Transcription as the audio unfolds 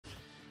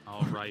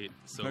All right,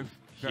 so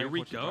here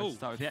we go.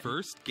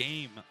 First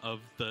game of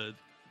the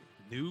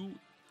new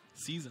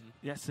season.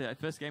 Yes,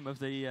 first game of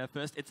the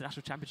first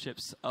international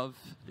championships of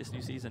this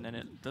new season, and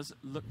it does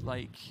look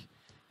like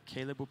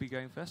Caleb will be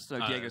going first. So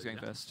Diego's going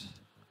first.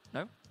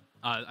 No?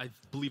 I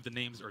believe the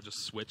names are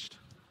just switched,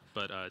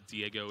 but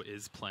Diego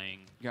is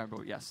playing.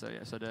 Yes,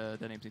 so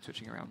the names are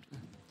switching around.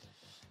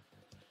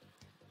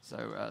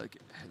 So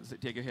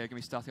Diego here going to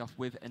be starting off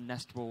with a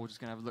nest ball.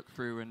 Just going to have a look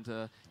through,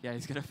 and yeah,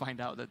 he's going to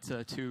find out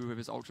that 2 of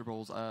his Ultra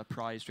Balls are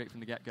prized straight from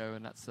the get-go,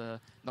 and that's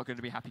not going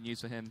to be happy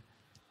news for him.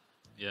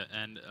 Yeah,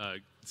 and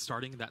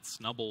starting that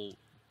snubble,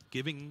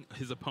 giving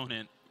his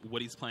opponent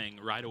what he's playing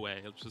right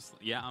away. It's just,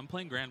 yeah, I'm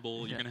playing Grand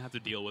Bull. You're going to have to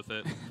deal with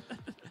it.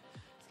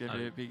 It's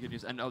going to be good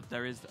news. And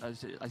there is,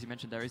 as you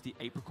mentioned, there is the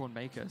Apricorn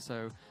Maker.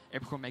 So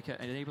Apricorn Maker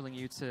enabling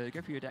you to go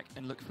through your deck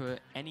and look for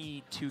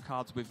any 2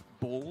 cards with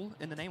ball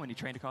in the name, any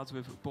trainer cards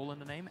with ball in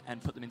the name,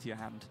 and put them into your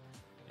hand.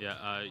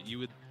 Yeah, you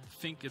would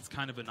think it's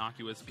kind of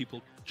innocuous.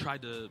 People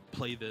tried to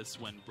play this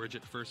when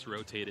Bridget first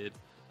rotated.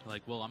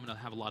 Like, well, I'm going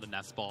to have a lot of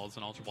nest balls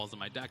and ultra balls in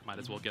my deck. Might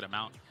as well get them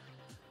out.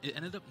 It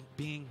ended up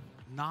being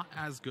not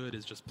as good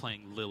as just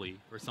playing Lily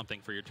or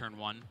something for your turn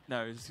 1.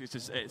 No, it's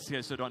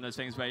sort of one of those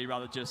things where you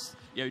rather just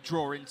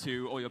draw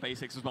into all your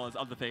basics as well as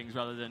other things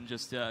rather than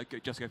just go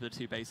for the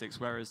 2 basics.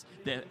 Whereas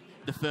the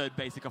 3rd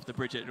basic off the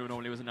Bridget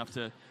normally was enough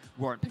to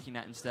warrant picking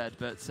that instead.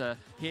 But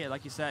here,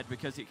 like you said,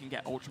 because you can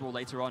get Ultra Ball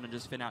later on and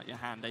just thin out your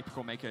hand,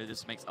 Apricorn Maker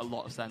just makes a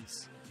lot of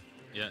sense.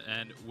 Yeah,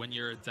 and when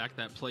you're a deck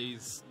that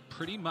plays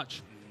pretty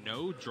much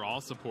no draw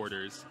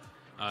supporters,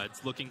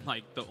 it's looking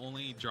like the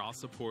only draw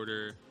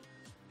supporter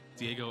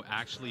Diego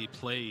actually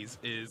plays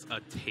is a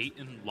Tate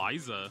and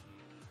Liza.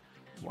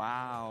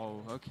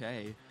 Wow,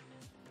 okay.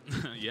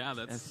 Yeah,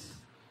 that's...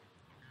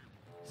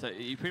 So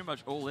you're pretty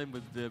much all in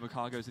with the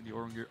Makagos and the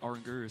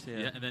Orangurus here.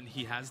 Yeah, and then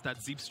he has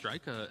that Zeep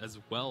Striker as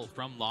well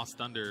from Lost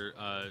Thunder,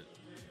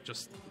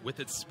 just with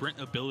its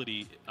sprint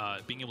ability,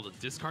 being able to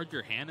discard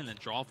your hand and then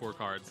draw 4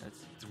 cards.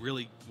 It's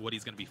really what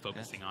he's going to be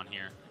focusing on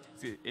here.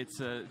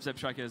 It's Zeep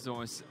Striker is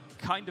almost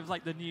kind of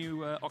like the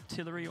new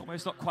Octillery,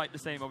 almost not quite the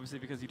same, obviously,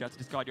 because you'd have to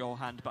discard your whole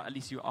hand, but at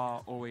least you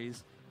are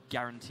always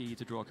guaranteed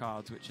to draw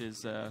cards, which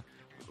is I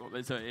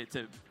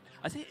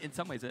think in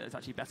some ways it's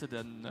actually better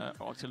than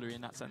Octillery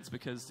in that sense,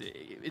 because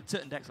in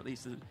certain decks at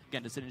least,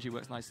 again, the synergy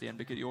works nicely, and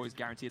because you're always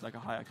guaranteed like a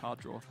higher card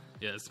draw.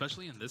 Yeah,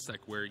 especially in this deck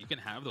where you can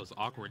have those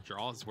awkward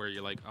draws where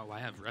you're like, oh,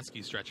 I have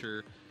Rescue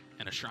Stretcher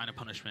and a Shrine of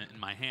Punishment in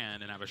my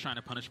hand, and I have a Shrine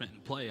of Punishment in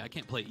play. I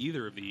can't play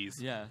either of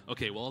these. Yeah.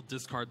 Okay, well, I'll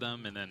discard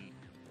them and then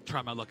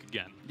try my luck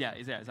again. Yeah,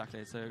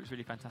 exactly. So it's a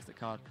really fantastic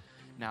card.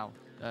 Now,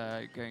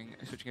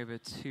 switching over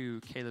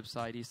to Caleb's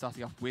side, he's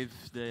starting off with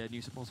the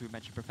new supporter we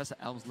mentioned, Professor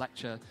Elm's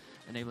Lecture,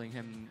 enabling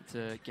him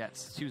to get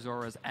 2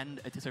 Zoras and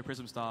a Ditto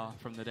Prism Star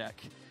from the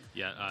deck.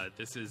 Yeah,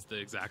 this is the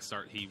exact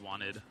start he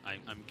wanted.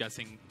 I'm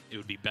guessing it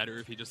would be better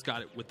if he just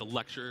got it with the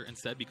Lecture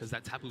instead, because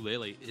that Tapu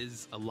Lele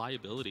is a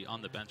liability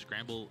on the bench.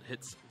 Granbull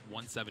hits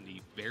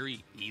 170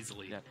 very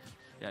easily.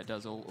 Yeah, it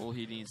does. All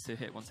he needs to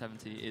hit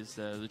 170 is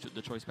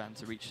the Choice Band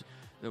to reach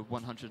the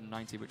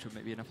 190, which would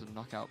maybe enough of the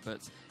knockout.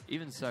 But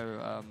even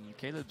so,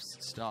 Caleb's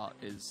start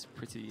is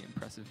pretty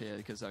impressive here,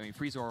 because I mean,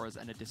 3 Zoras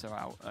and a Ditto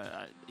out,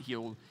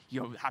 you're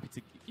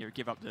happy to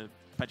give up the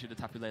potentially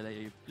the Tapu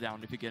Lele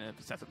down if you're gonna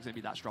setup's gonna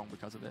be that strong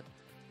because of it.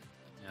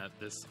 Yeah,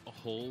 this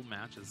whole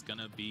match is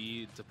gonna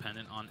be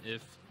dependent on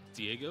if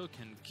Diego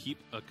can keep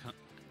a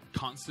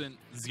constant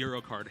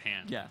 0-card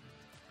hand. Yeah.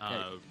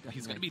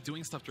 He's going to be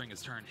doing stuff during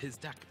his turn. His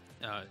deck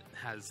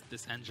has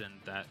this engine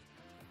that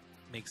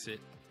makes it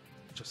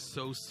just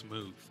so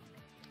smooth.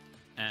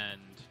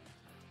 And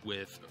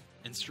with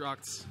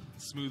Instruct,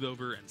 Smooth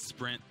Over, and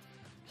Sprint,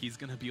 he's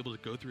going to be able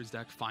to go through his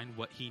deck, find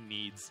what he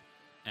needs,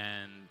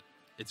 and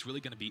it's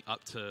really going to be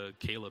up to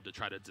Caleb to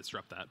try to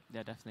disrupt that.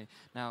 Yeah, definitely.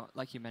 Now,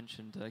 like you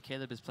mentioned,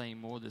 Caleb is playing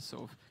more this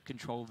sort of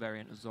control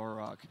variant of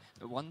Zoroark.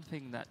 But one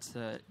thing that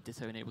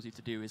Ditto enables you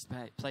to do is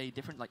play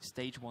different like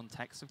stage 1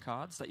 techs of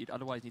cards that you'd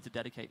otherwise need to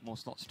dedicate more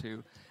slots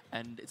to.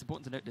 And it's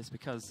important to note this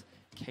because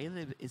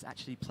Caleb is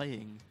actually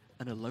playing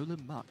an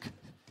Alolan Muck.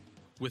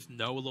 With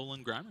no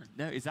Alolan Grammar.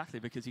 No, exactly,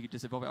 because you could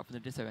just evolve it up from the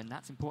Ditto, and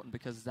that's important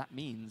because that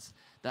means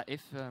that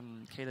if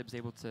Caleb's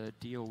able to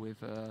deal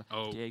with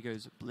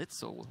Diego's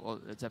Blitzel, or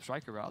Zeep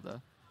Striker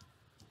rather,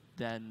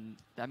 then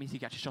that means he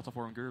can actually shut off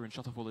Oranguru and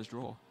shut off all his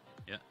draw.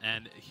 Yeah,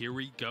 and here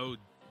we go.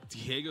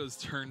 Diego's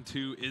turn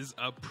 2 is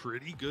a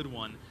pretty good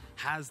one.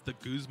 Has the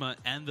Guzma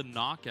and the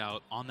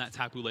knockout on that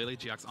Tapu Lele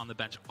GX on the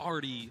bench,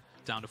 already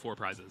down to 4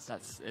 prizes.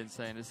 That's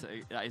insane.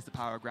 That is the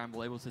power of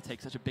Granbull, able to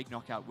take such a big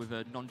knockout with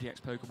a non-GX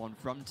Pokemon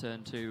from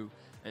turn 2.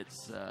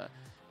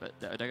 But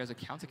there goes a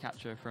counter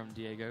catcher from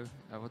Diego.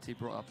 What's he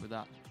brought up with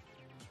that?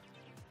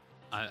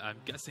 I'm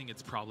guessing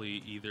it's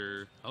probably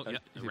either... Oh, yeah,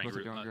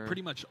 Rangaroo.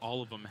 Pretty much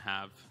all of them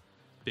have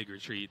Big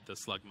Retreat, the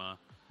Slugma,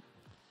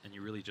 and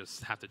you really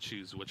just have to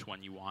choose which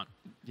one you want.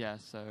 Yeah,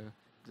 so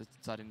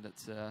deciding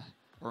that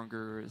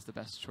Oranguru is the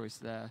best choice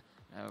there.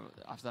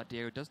 After that,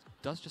 Diego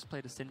does just play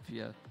the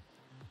Cynthia.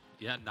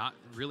 Yeah, not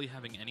really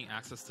having any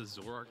access to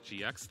Zoroark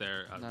GX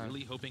there. No.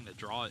 Really hoping to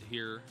draw it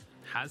here.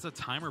 Has a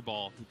timer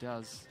ball. He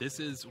does. This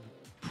is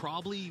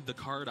probably the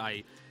card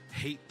I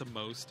hate the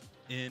most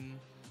in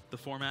the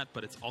format,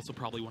 but it's also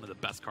probably one of the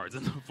best cards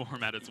in the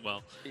format as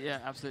well. Yeah,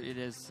 absolutely it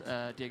is.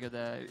 Diego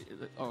there,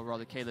 or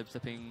rather Caleb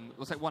flipping,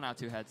 looks like 1 out of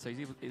 2 heads, so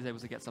he's able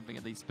to get something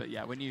at least. But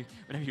yeah,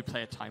 whenever you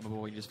play a timer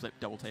ball and you just flip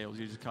double tails,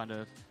 you just kind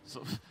of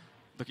sort of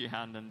look at your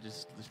hand and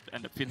just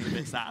end up feeling a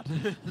bit sad.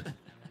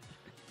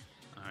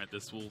 All right,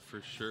 this will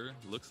for sure.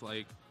 Looks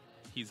like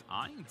he's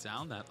eyeing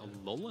down that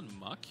Alolan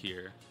Muck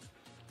here.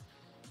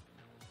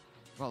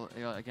 Well,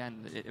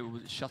 again, it will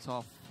shut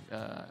off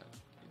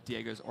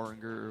Diego's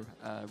Oranguru,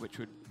 which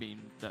would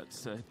mean that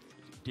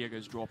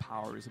Diego's draw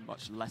power is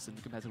much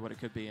lessened compared to what it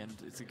could be, and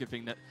it's a good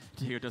thing that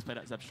Diego does play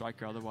that Zeb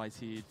Striker, otherwise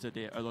the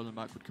Alolan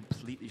Muck would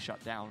completely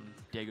shut down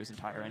Diego's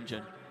entire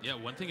engine. Yeah,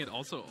 one thing it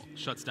also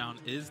shuts down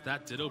is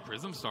that Ditto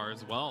Prism Star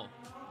as well.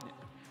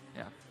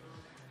 Yeah.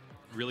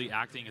 Really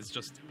acting as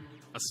just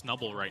a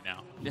snubble right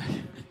now. Yeah.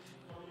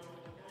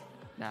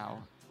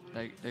 Now,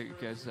 there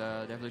goes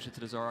the evolution to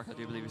the Zoroark. I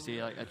do believe we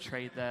see like a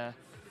trade there.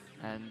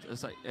 And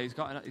it's like he's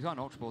got an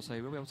Ultra Ball, so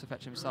he will be able to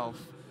fetch himself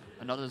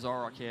another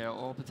Zoroark here,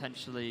 or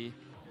potentially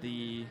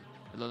the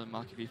Alolan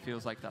Muck if he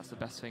feels like that's the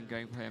best thing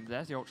going for him.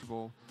 There's the Ultra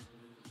Ball.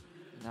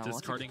 Now,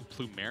 discarding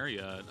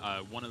Plumeria,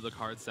 one of the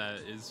cards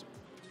that is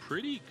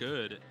pretty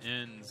good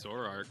in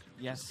Zoroark.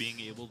 Yes. Being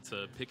able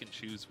to pick and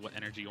choose what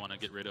energy you want to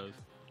get rid of.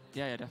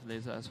 Yeah,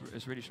 definitely.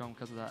 It's really strong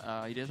because of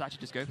that. He does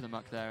actually just go for the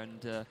Muck there,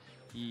 and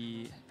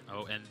he...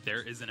 Oh, and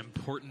there is an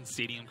important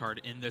Stadium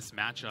card in this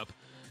matchup.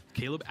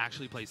 Caleb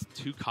actually plays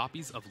 2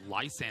 copies of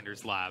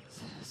Lysander's Lab.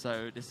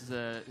 So this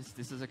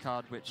is a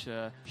card which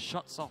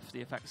shuts off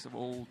the effects of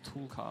all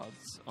tool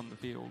cards on the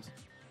field,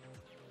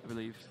 I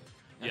believe.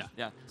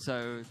 Yeah.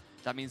 So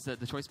that means that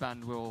the choice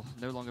band will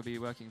no longer be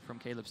working from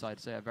Caleb's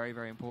side. So yeah, very,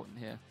 very important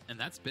here. And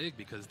that's big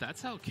because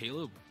that's how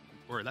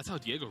that's how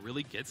Diego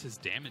really gets his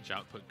damage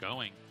output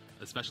going,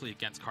 especially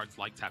against cards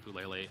like Tapu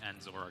Lele and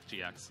Zoroark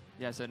GX.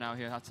 Yeah, so now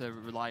he'll have to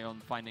rely on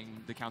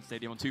finding the counter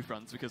stadium on 2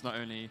 fronts, because not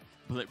only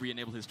will it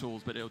re-enable his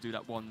tools, but it'll do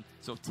that one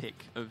sort of tick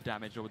of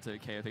damage over to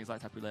KO things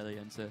like Tapu Lele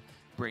and to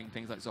bring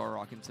things like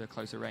Zoroark into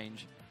closer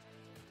range.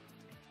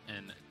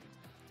 And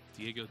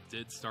Diego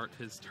did start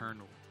his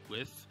turn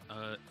with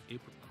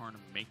Apricorn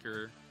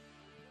Maker.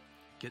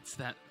 Gets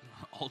that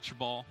Ultra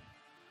Ball.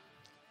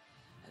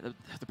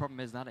 The problem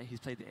is now that he's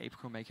played the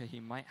Apricorn Maker,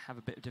 he might have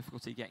a bit of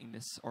difficulty getting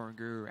this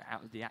Oranguru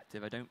out of the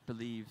active. I don't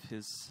believe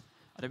he's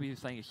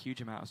playing a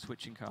huge amount of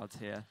switching cards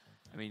here.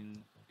 I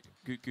mean,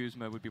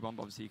 Guzma would be one,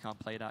 but obviously you can't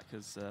play that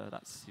because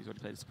he's already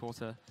played a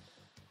supporter.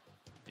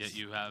 Yeah,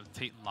 you have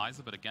Tate and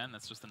Liza, but again,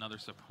 that's just another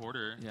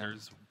supporter. Yeah.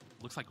 There's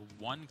looks like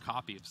 1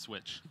 copy of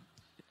Switch.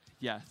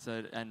 Yeah,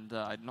 so and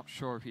I'm not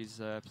sure if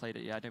he's played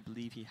it yet. I don't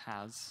believe he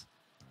has.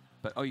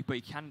 But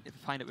you can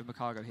find it with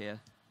Macargo here.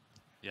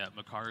 Yeah,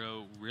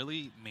 Macargo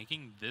really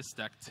making this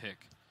deck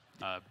tick.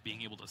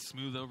 Being able to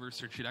smooth over,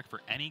 search your deck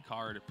for any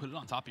card, put it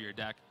on top of your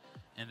deck,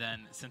 and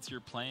then since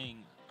you're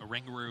playing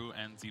Oranguru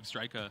and Zeb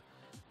Striker,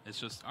 it's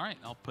just, all right,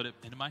 I'll put it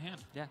into my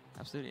hand. Yeah,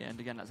 absolutely. And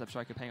again, that Zeb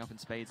Striker paying off in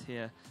spades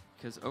here,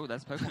 because,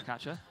 there's Pokemon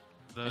Catcher.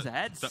 There's a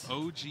heads. The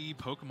OG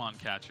Pokemon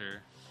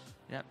Catcher.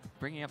 Yep,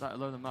 bringing up that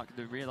Alolan Muck,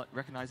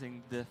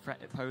 recognizing the threat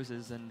it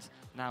poses, and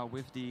now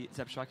with the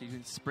Zeb Striker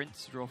using Sprint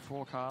to draw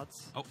 4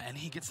 cards. Oh, and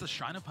he gets the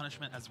Shrine of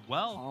Punishment as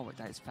well. Oh,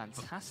 that is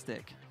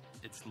fantastic.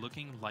 It's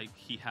looking like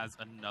he has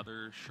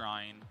another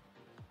Shrine.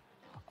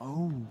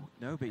 Oh,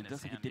 no, but he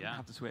does think he didn't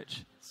have the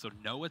switch. So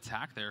no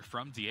attack there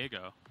from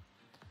Diego.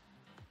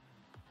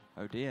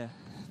 Oh dear.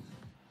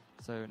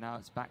 So now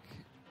it's back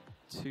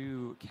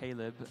to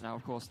Caleb. Now,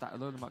 of course, that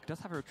Alolan Muck does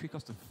have a retreat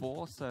cost of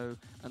 4, so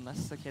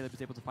unless Caleb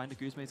is able to find a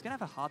Guzma, he's going to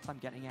have a hard time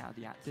getting out of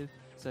the active.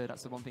 So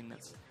that's the one thing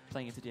that's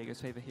playing into Diego's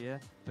favor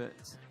here. But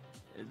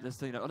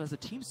there's a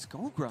Team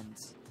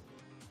Skullgrunt.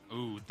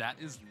 Ooh, that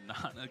is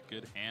not a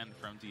good hand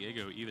from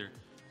Diego either.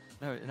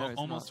 No, it's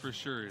almost not. For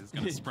sure is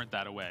going to sprint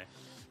that away.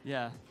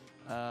 Yeah.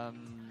 But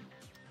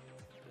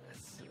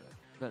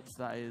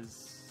that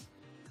is...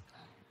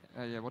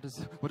 yeah, what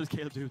does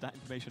Caleb do with that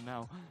information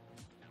now?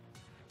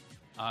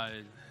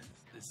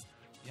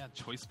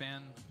 Choice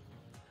ban.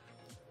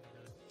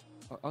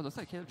 Oh, looks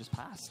like Caleb just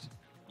passed.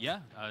 Yeah,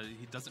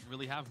 he doesn't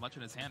really have much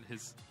in his hand.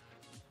 His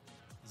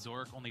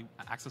Zoroark only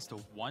access to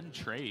 1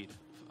 trade,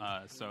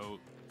 so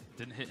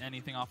didn't hit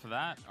anything off of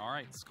that. All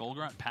right,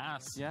 Skullgrunt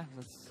pass. Yeah,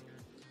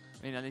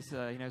 I mean, at least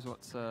he knows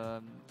what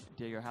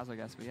Diego has, I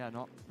guess, but yeah,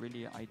 not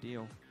really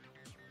ideal.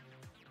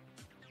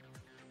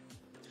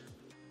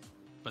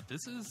 But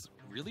this is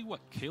really what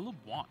Caleb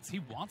wants. He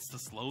wants to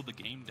slow the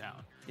game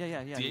down.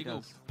 Yeah.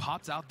 Diego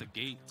popped out the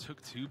gate,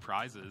 took 2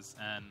 prizes,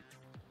 and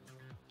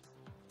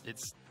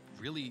it's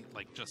really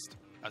like just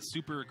a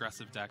super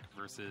aggressive deck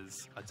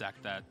versus a deck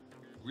that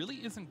really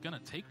isn't going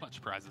to take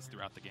much prizes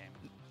throughout the game.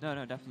 No,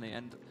 definitely.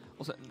 And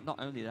also, not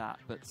only that,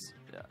 but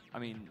I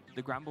mean,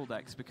 the Gramble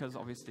decks, because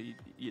obviously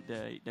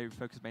they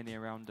focus mainly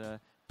around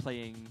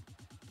playing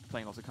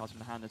lots of cards from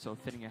the hand and sort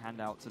of fitting your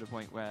hand out to the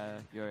point where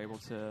you're able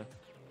to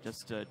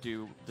just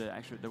do the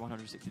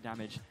 160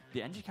 damage.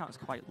 The energy count is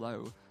quite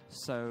low,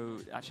 so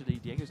actually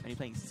Diego's only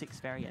playing 6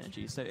 fairy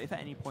energy. So if at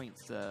any point,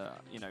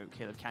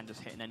 Caleb can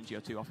just hit an energy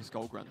or 2 off his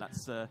Skull Grunt,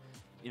 that's a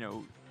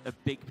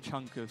big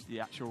chunk of the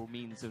actual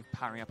means of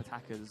powering up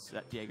attackers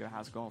that Diego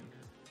has gone.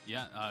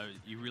 Yeah,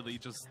 you really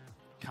just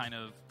kind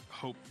of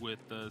hope with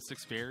the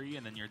 6 fairy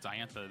and then your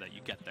Diantha that you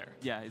get there.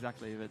 Yeah,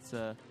 exactly. If it's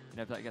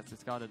if that gets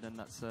discarded, then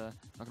that's not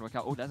going to work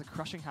out. Oh, there's a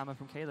crushing hammer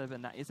from Caleb,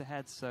 and that is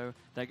ahead. So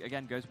there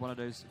again goes one of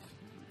those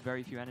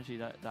very few energy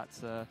that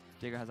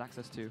Diego has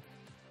access to.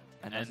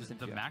 And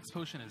the max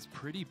potion is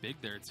pretty big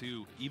there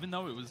too. Even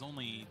though it was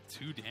only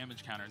 2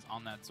 damage counters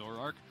on that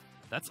Zoroark,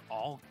 that's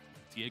all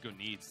Diego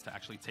needs to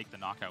actually take the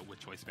knockout with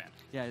Choice Band.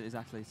 Yeah,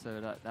 exactly.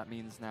 So that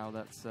means now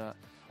that's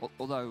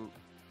although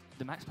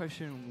the max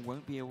potion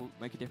won't be able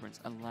to make a difference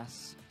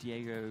unless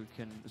Caleb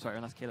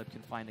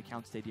can find a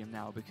counter stadium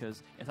now,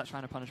 because if that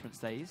Shrine of Punishment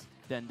stays,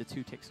 then the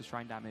 2 ticks of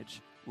Shrine damage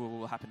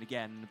will happen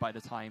again by the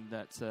time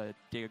that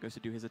Diego goes to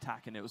do his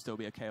attack, and it will still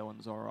be a KO on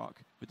the Zoroark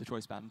with the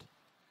Choice Band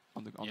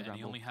on the ground. And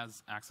he only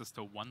has access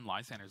to 1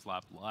 Lysander's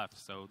Lab left,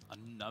 so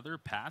another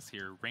pass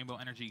here. Rainbow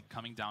Energy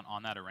coming down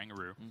on that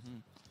Oranguru.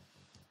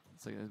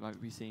 So you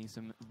might be seeing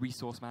some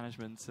resource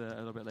management a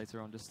little bit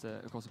later on. Just,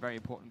 of course, a very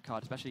important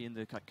card, especially in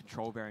the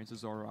control variants of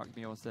Zoroark,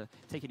 being able to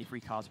take any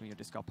free cards from your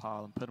discard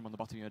pile and put them on the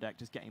bottom of your deck,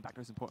 just getting back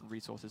those important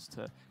resources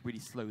to really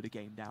slow the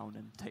game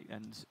down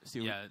and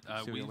seal. Yeah,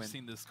 we've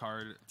seen this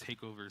card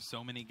take over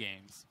so many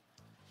games,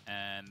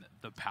 and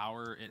the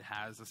power it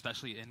has,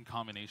 especially in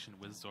combination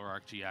with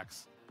Zoroark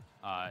GX,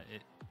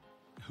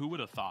 who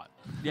would have thought?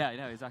 Yeah,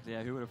 no, exactly.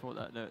 Yeah, who would have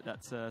thought that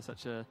that's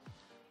such a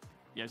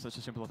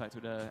simple effect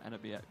would end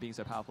up being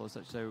so powerful,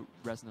 so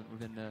resonant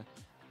within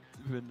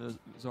the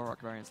Zoroark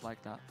variants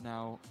like that.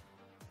 Now,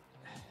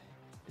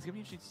 it's going to be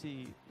interesting to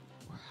see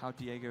how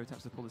Diego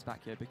attempts to pull this back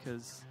here,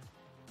 because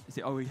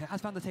he has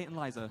found the Tate and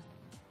Liza.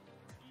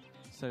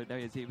 So there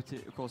he is able to,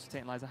 of course,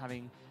 Tate and Liza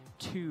having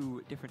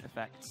 2 different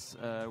effects,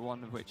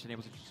 one of which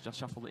enables you to just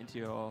shuffle it into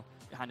your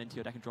hand into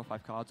your deck and draw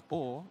 5 cards,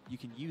 or you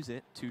can use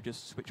it to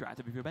just switch your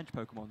active with your bench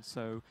Pokemon.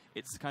 So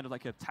it's kind of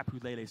like a Tapu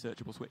Lele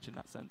searchable switch in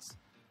that sense.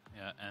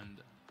 Yeah, and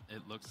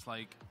it looks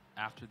like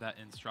after that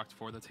instruct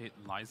for the Tate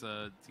and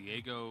Liza,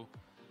 Diego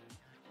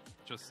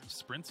just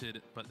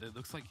sprinted, but it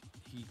looks like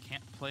he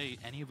can't play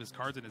any of his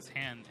cards in his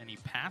hand, and he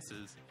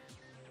passes.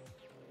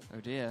 Oh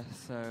dear,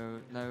 so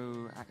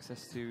no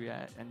access to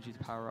energy to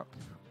power up.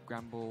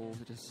 Gramble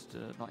just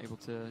not able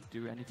to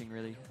do anything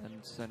really, and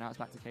so now it's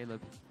back to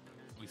Caleb.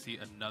 We see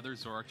another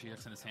Zoroark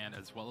GX in his hand,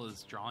 as well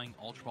as drawing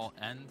Ultra Ball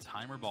and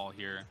Timer Ball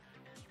here.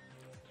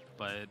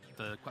 But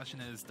the question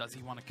is, does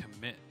he want to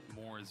commit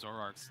more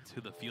Zoroarks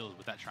to the field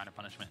with that Shrine of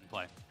Punishment in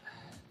play?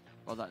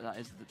 Well,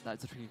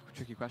 that's a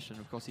tricky question.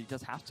 Of course, he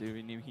does have to.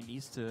 He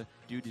needs to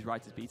do these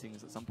Righteous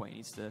Beatings at some point. He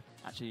needs to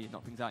actually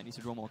knock things out. He needs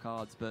to draw more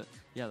cards. But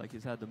yeah, like you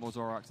said, the more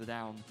Zoroarks are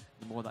down,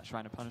 the more that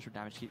Shrine of Punishment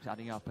damage keeps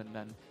adding up. And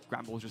then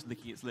Gramble's just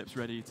licking its lips,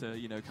 ready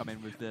to come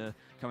in with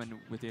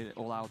the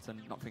all out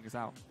and knock things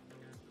out.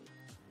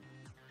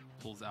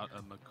 Pulls out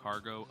a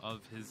Macargo of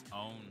his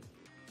own.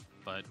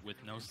 But with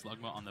no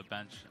Slugma on the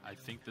bench, I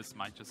think this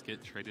might just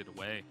get traded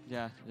away.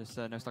 Yeah, just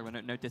no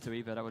Slugma, no Ditto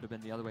either. That would have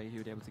been the other way he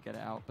would be able to get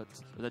it out. But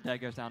there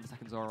goes down to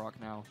second Zoroark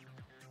now.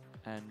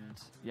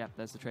 And yeah,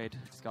 there's the trade,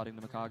 discarding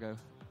the Macargo.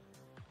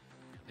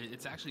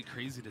 It's actually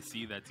crazy to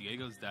see that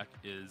Diego's deck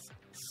is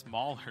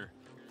smaller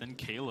than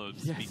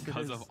Caleb's,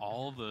 because of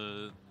all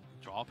the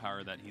draw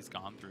power that he's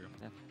gone through.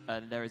 Yeah.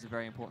 And there is a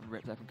very important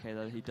rip there from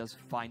Caleb. He does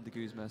find the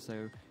Guzma,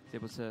 so he's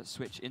able to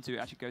switch into,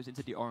 actually goes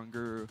into the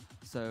Oranguru.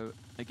 So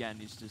again,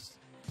 he's just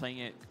playing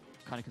it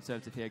kind of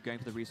conservative here, going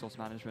for the resource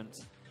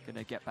management.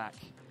 Gonna get back,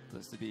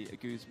 looks to be a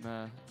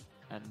Guzma,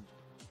 and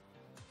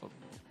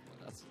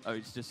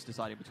he's just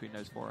deciding between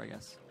those 4, I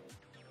guess.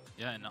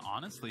 Yeah, and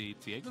honestly,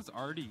 Diego's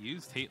already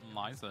used Tate and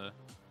Liza.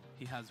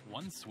 He has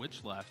 1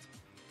 switch left.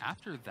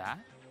 After that,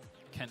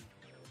 can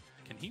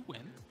he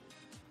win?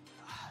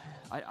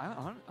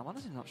 I'm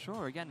honestly not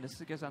sure. Again, this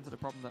goes down to the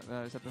problem that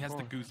I said before. He has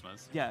the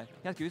Guzmas. Yeah,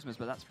 he has Guzmas,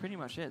 but that's pretty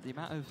much it. The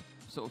amount of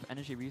sort of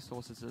energy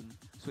resources and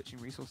switching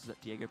resources that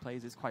Diego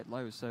plays is quite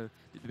low. So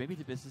maybe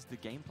this is the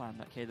game plan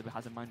that Caleb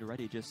has in mind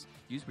already. Just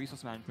use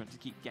resource management to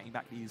keep getting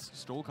back these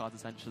stall cards,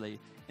 essentially,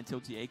 until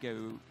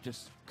Diego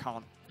just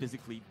can't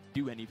physically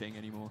do anything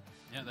anymore.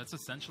 Yeah, that's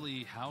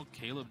essentially how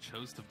Caleb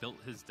chose to build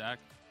his deck.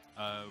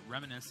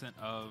 Reminiscent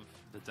of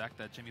the deck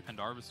that Jimmy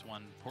Pendarvis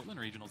won Portland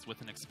Regionals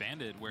with and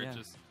expanded, where it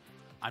just...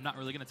 I'm not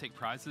really going to take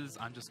prizes.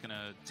 I'm just going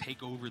to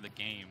take over the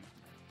game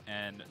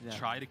and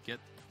try to get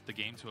the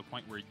game to a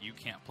point where you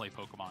can't play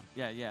Pokemon.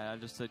 Yeah,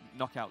 just to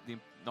knock out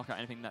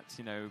anything that's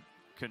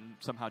can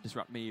somehow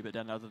disrupt me. But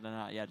then other than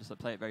that, just to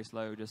play it very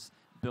slow. Just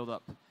build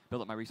up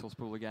my resource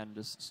pool again.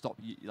 Just stop,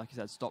 like you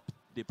said, stop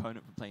the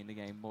opponent from playing the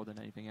game more than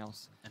anything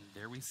else. And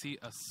there we see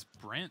a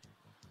sprint.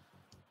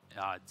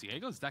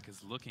 Diego's deck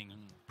is looking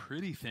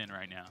pretty thin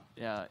right now.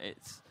 Yeah,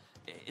 it's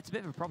it's a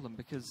bit of a problem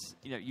because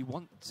you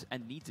want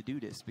and need to do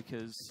this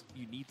because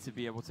you need to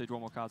be able to draw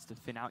more cards to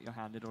thin out your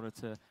hand in order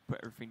to put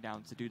everything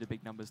down to do the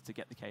big numbers to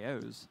get the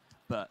KOs.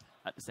 But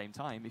at the same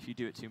time, if you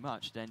do it too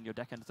much, then your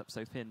deck ends up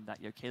so thin that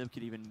Caleb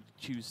could even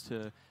choose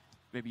to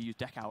maybe use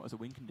deck out as a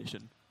win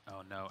condition.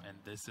 Oh no, and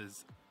this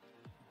is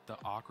the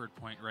awkward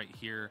point right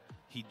here.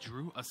 He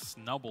drew a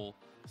Snubble,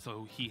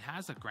 so he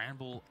has a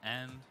Granbull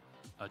and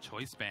a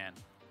Choice Band,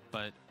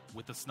 but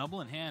with the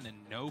Snubble in hand and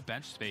no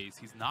bench space,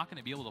 he's not going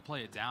to be able to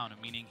play it down,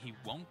 meaning he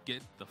won't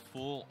get the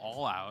full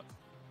all-out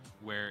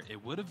where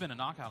it would have been a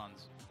knockout on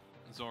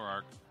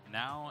Zoroark.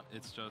 Now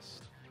it's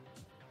just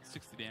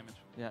 60 damage.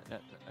 Yeah,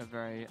 a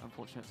very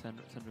unfortunate turn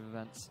of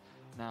events.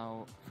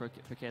 Now, for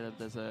Caleb,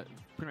 there's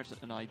pretty much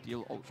an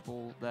ideal Ultra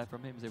Ball there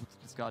from him. He's able to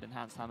discard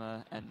Enhanced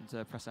Hammer and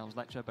Press Elm's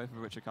Lecture, both of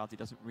which are cards he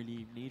doesn't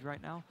really need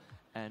right now.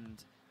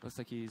 And looks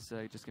like he's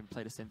just going to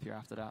play the Cynthia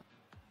after that.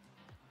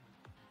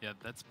 Yeah,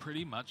 that's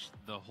pretty much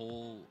the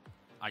whole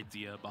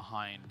idea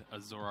behind a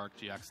Zoroark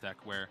GX deck,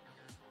 where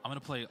I'm going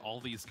to play all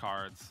these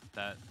cards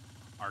that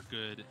are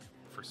good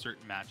for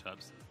certain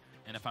matchups.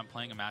 And if I'm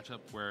playing a matchup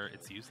where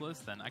it's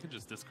useless, then I can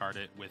just discard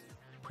it with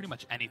pretty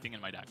much anything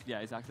in my deck. Yeah,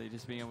 exactly.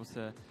 Just being able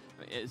to...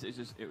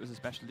 It was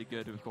especially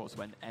good, of course,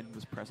 when N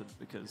was present,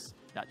 because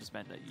that just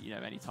meant that,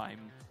 any time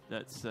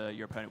that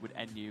your opponent would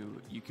N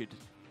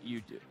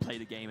you'd play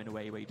the game in a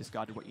way where you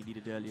discarded what you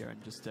needed earlier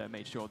and just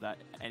made sure that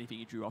anything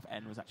you drew off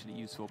N was actually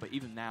useful. But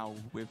even now,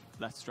 with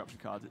less disruption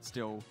cards, it's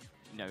still,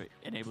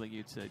 enabling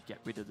you to get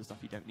rid of the stuff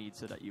you don't need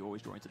so that you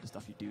always draw into the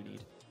stuff you do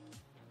need.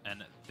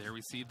 And there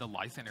we see the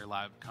Lysander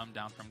Lab come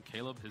down from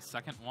Caleb, his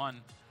second one,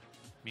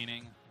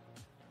 meaning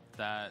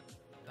that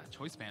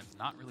Choice Band's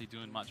not really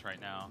doing much right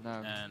now.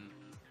 No. And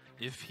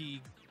if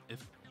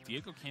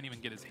Diego can't even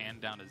get his hand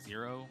down to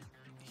 0,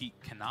 he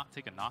cannot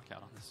take a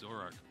knockout on the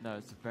Zoroark. No,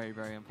 it's a very,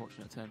 very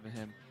unfortunate turn for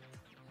him.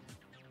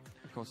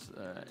 Of course...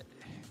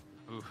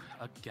 Ooh,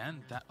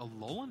 again, that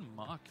Alolan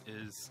Muck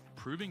is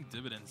proving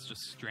dividends,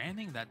 just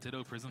stranding that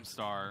Ditto Prism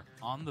Star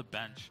on the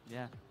bench.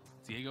 Yeah.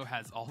 Diego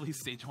has all these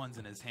stage 1s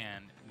in his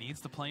hand,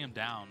 needs to play him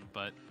down,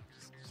 but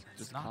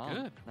just not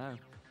can't. good. No.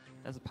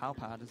 There's a Pal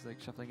Pad, it's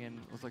like shuffling in,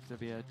 looks like there'll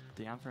be a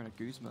Diantha and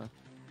a Guzma.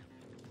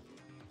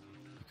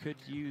 You could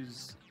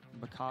use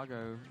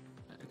Macago,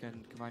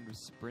 again, combined with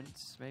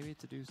Sprints, maybe,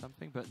 to do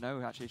something, but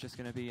no, actually it's just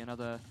going to be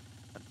another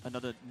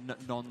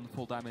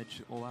non-full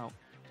damage all out.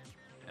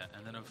 Yeah,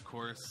 and then of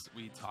course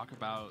we talk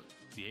about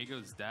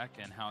Diego's deck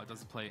and how it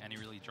doesn't play any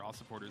really draw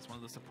supporters. One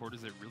of the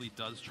supporters it really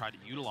does try to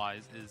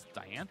utilize is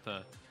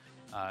Diantha.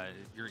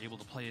 You're able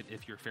to play it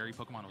if your fairy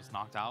Pokemon was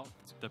knocked out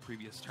the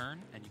previous turn,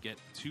 and you get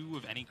 2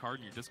 of any card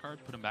in your discard,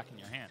 put them back in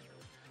your hand.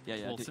 Yeah,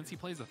 yeah. Well, since he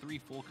plays the 3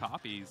 full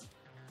copies,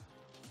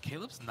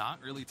 Caleb's not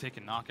really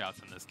taking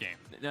knockouts in this game.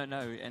 No,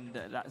 and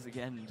that's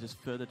again just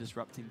further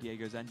disrupting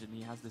Diego's engine.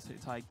 He has this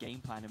entire game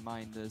plan in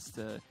mind as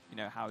to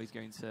how he's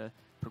going to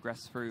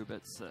progress through,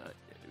 but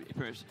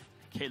pretty much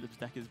Caleb's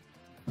deck is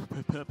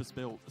purpose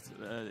built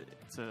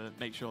to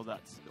make sure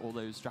that all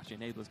those strategy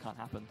enablers can't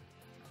happen.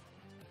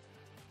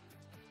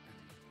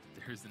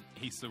 There's an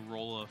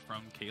Acerola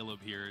from Caleb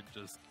here,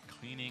 just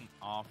cleaning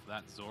off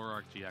that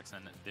Zoroark GX,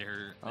 and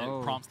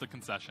it prompts the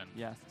concession.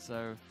 Yeah,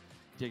 so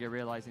Diego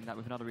realizing that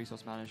with another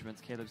resource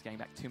management, Caleb's getting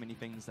back too many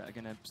things that are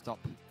going to stop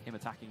him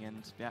attacking,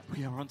 and yeah,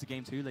 we are on to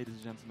game 2, ladies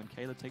and gentlemen.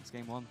 Caleb takes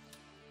game 1.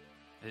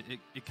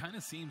 It kind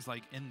of seems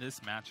like in this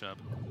matchup,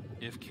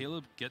 if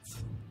Caleb gets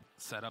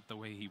set up the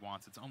way he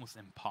wants, it's almost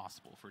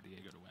impossible for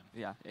Diego to win.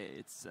 Yeah,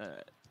 it's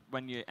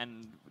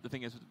and the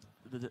thing is,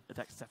 the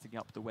deck setting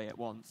up the way it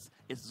wants,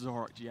 it's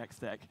Zoroark GX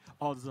deck.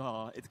 Odds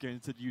are it's going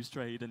to use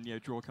trade and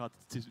draw cards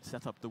to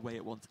set up the way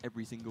it wants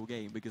every single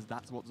game, because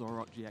that's what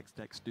Zoroark GX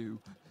decks do.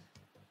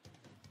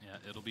 Yeah,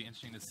 it'll be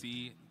interesting to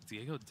see.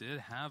 Diego did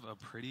have a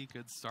pretty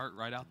good start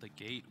right out the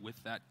gate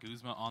with that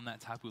Guzma on that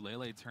Tapu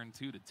Lele turn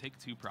 2 to take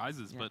 2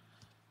 prizes, but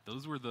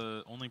those were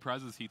the only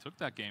prizes he took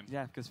that game.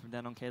 Yeah, because from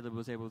then on, Caleb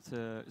was able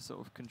to sort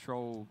of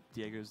control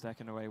Diego's deck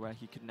in a way where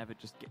he could never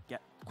just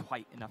get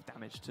quite enough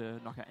damage to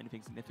knock out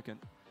anything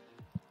significant.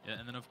 Yeah,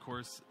 and then of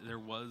course there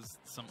was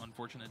some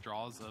unfortunate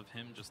draws of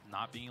him just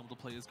not being able to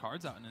play his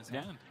cards out in his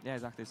hand. Yeah,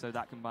 exactly. So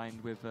that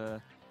combined with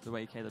the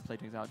way Caleb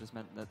played things out just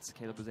meant that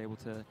Caleb was able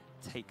to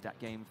take that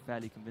game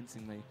fairly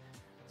convincingly.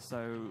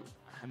 So,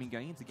 I mean,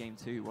 going into game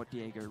 2, what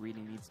Diego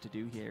really needs to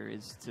do here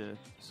is to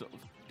sort of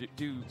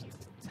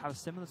have a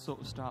similar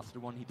sort of start to the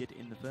one he did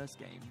in the first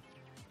game,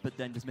 but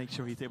then just make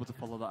sure he's able to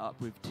follow that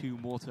up with 2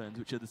 more turns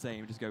which are the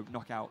same. Just go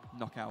knockout,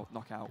 knockout,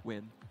 knockout,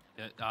 win.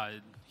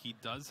 He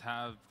does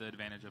have the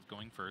advantage of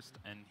going first,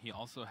 and he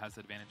also has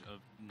the advantage of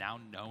now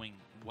knowing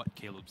what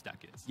Caleb's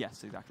deck is.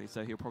 Yes, exactly.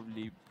 So he'll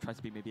probably try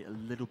to be maybe a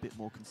little bit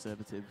more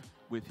conservative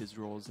with his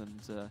draws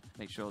and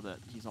make sure that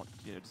he's not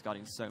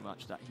discarding so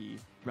much that he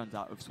runs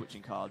out of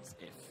switching cards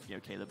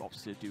if Caleb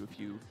opts to do a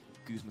few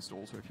Guzma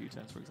stalls for a few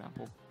turns, for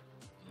example.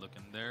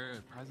 Looking there,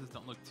 prizes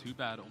don't look too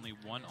bad. Only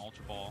 1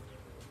 Ultra Ball.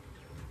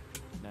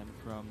 And then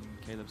from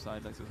Caleb's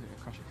side, like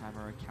a Crushing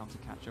Hammer, a Counter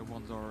Catcher,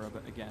 1 Zora,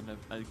 but again,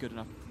 a good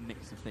enough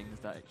mix of things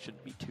that it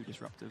shouldn't be too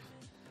disruptive.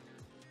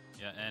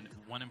 Yeah, and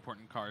one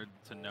important card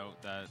to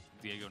note that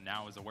Diego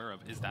now is aware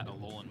of is that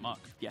Alolan Muck.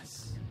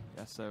 Yes.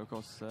 Yeah, so of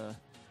course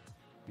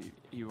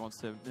he wants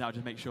to now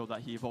just make sure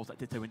that he evolves that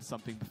Ditto into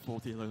something before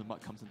the Alolan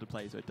Muck comes into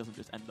play, so it doesn't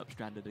just end up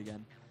stranded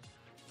again.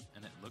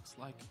 And it looks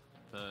like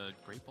the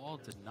Great Ball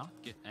did not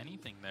get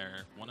anything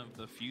there. One of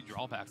the few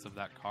drawbacks of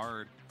that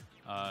card.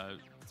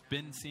 It's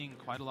been seeing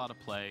quite a lot of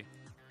play,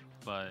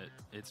 but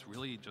it's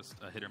really just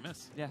a hit or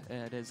miss. Yeah,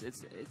 it is.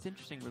 It's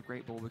interesting with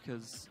Great Ball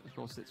because, of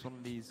course, it's one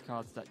of these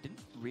cards that didn't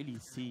really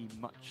see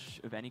much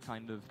of any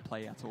kind of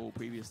play at all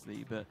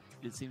previously, but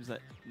it seems that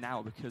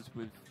now, because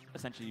with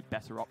essentially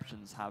better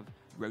options have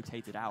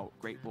rotated out,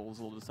 Great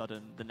Ball's all of a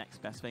sudden the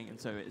next best thing, and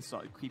so it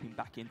started creeping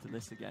back into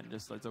this again,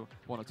 just like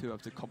one or two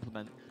of to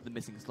complement the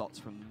missing slots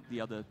from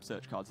the other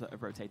search cards that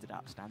have rotated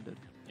out standard.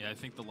 Yeah, I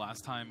think the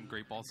last time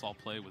Great Ball saw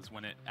play was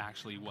when it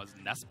actually was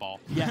Nest Ball.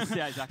 Yes,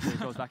 yeah, exactly. Of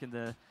course, back in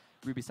the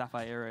Ruby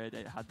Sapphire era,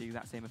 it had the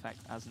exact same effect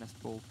as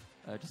Nest Ball.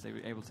 Just they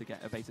were able to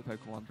get a beta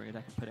Pokemon, bring a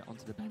deck, and put it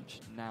onto the bench.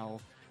 Now,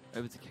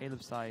 over to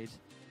Caleb's side,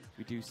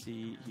 we do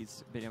see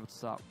he's been able to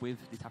start with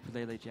the Tapu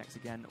Lele GX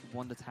again.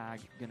 Wonder Tag,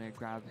 going to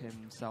grab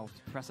himself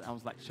Professor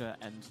Elm's Lecture,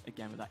 and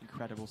again with that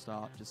incredible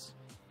start, just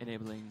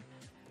enabling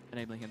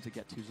him to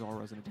get 2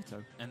 Zoras and a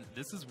Ditto. And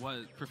this is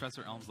what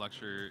Professor Elm's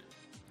Lecture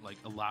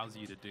allows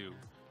you to do,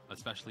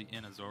 especially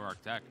in a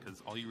Zoroark deck,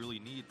 because all you really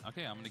need,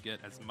 okay, I'm going to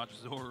get as much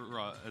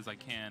Zora as I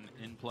can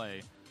in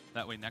play.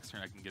 That way next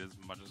turn I can get as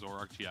much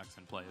Zoroark GX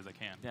in play as I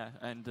can. Yeah,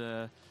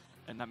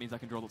 and that means I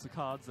can draw lots of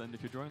cards, and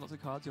if you're drawing lots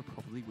of cards, you're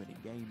probably winning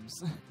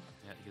games.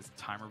 Yeah, he has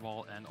Timer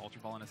Ball and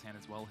Ultra Ball in his hand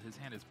as well. His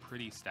hand is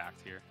pretty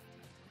stacked here.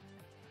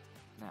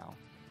 Now.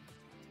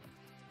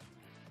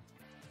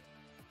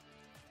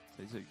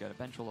 So he's going to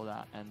bench all of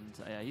that, and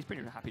he's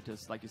pretty happy to,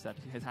 like you said,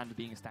 his hand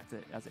being as stacked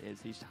as it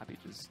is, he's happy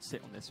to just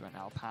sit on this right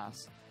now,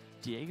 pass.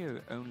 Diego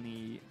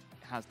only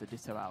has the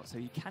Ditto out, so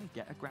he can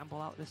get a Grand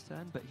Ball out this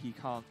turn, but he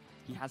can't.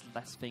 He has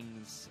less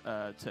things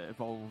to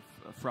evolve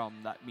from.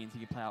 That means he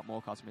can play out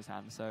more cards from his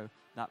hand, so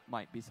that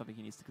might be something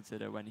he needs to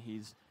consider when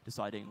he's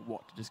deciding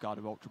what to discard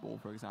of Ultra Ball,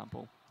 for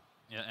example.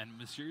 Yeah, and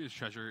Mysterious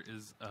Treasure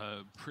is a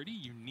pretty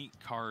unique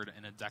card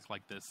in a deck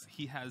like this.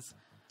 He has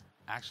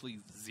actually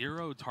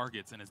 0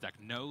 targets in his deck,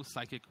 no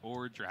Psychic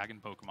or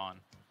Dragon Pokemon.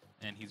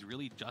 And he's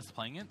really just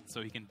playing it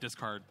so he can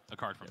discard a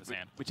card from his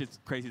hand. Which is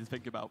crazy to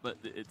think about, but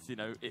it's, he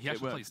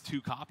actually plays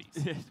 2 copies.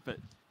 But,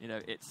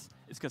 it's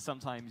because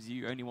sometimes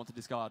you only want to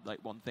discard,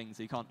 one thing,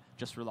 so you can't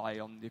just rely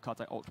on the cards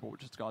like Ultra Ball, which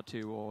discard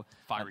 2, or...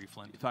 Fiery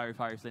Flint. Fiery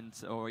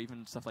Flint, or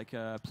even stuff like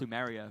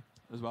Plumeria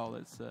as well.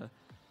 It's,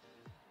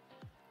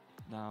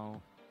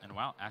 now... And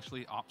wow,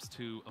 actually opts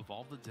to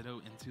evolve the Ditto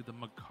into the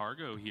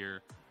Magcargo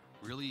here.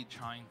 Really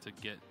trying to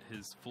get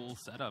his full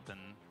setup, and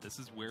this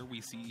is where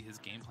we see his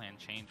game plan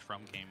change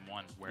from game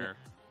 1, where,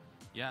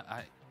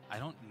 I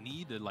don't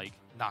need to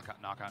knock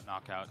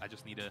out. I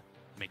just need to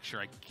make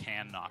sure I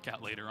can knock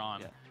out later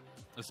on,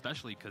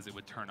 especially because it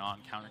would turn on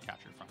Counter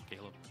Catcher from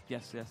Caleb.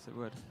 Yes, it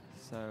would.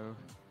 So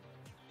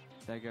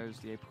there goes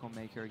the Apricorn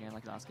Maker again,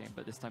 like last game,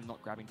 but this time not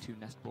grabbing 2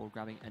 Nest Ball,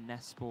 grabbing a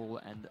Nest Ball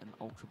and an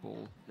Ultra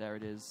Ball. There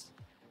it is,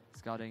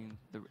 discarding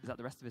is that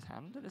the rest of his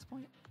hand at this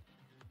point?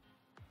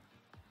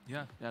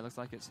 Yeah, it looks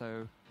like it.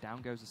 So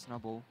down goes a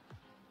Snubble,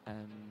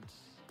 and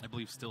I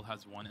believe still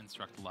has 1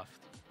 Instruct left.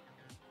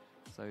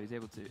 So he's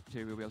able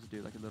to will be able to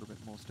do a little bit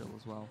more still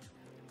as well.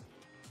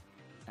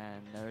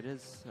 And there it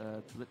is,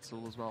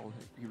 Blitzel as well.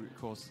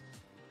 Of course,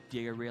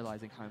 Diego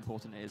realizing how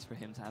important it is for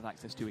him to have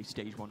access to a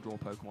Stage 1 draw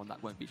Pokemon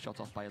that won't be shot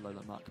off by a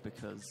Alolan Muck,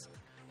 because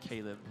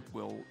Caleb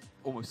will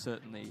almost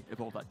certainly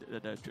evolve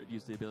that,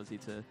 use the ability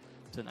to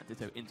turn that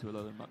Ditto into a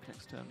Alolan Muck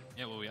next turn.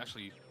 Yeah, well, we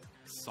actually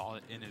saw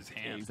it in his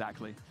hand. Yeah,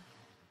 exactly.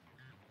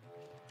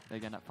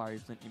 Again, that Fiery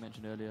Flint you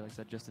mentioned earlier, like I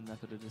said, just in there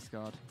for the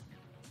discard.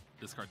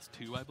 Discards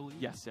 2, I believe?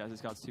 Yes,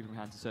 discards 2 from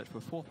hand to search for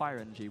 4 Fire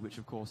Energy, which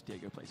of course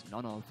Diego plays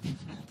none of.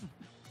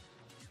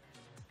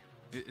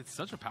 It's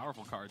such a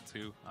powerful card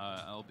too.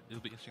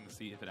 It'll be interesting to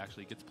see if it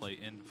actually gets play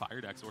in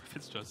Fire decks, or if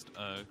it's just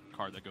a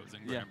card that goes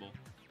in Gramble.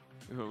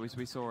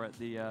 We saw at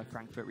the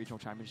Frankfurt Regional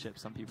Championship,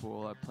 some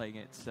people are playing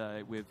it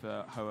with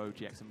Ho-Oh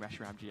GX and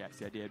Reshiram GX.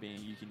 The idea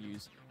being you can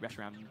use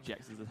Reshiram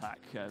GX's attack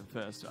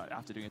first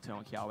after doing a turn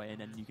on Kiawe, and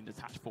then you can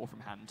detach 4 from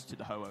hand to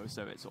the Ho-Oh,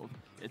 so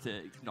it's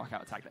a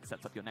knockout attack that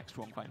sets up your next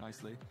one quite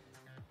nicely.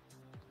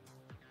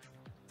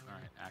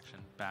 Alright, action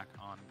back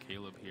on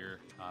Caleb here.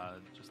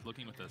 Just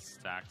looking with a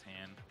stacked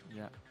hand.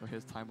 Yeah, well,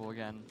 here's Time Ball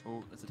again.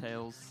 Oh, it's a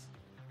Tails.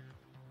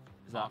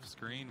 Is off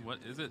screen. What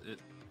is it?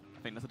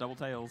 I think that's a double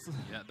Tails.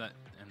 Yeah,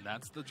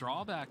 that's the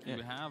drawback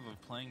you have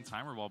of playing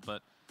Timer Ball,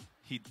 but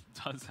he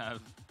does have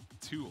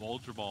 2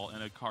 Ultra Ball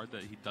and a card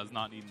that he does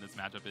not need in this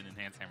matchup in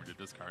Enhanced Hammer to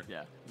discard. Yeah,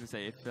 I was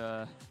going to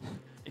say,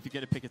 if you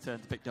get to pick a turn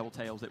to pick double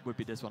Tails, it would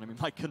be this one. I mean,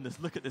 my goodness,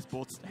 look at this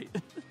board state.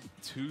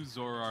 2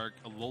 Zoroark,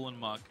 a Alolan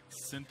Muck,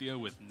 Cynthia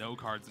with no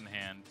cards in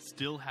hand,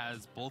 still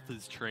has both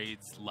his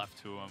trades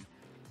left to him.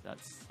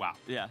 That's wow.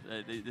 Yeah,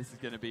 this is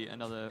going to be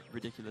another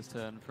ridiculous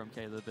turn from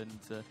Caleb,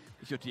 and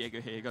if you're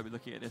Diego here, you're going to be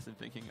looking at this and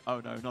thinking,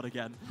 oh no, not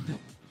again.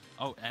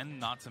 Oh, and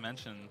not to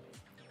mention,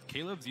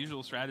 Caleb's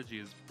usual strategy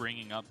is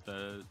bringing up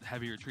the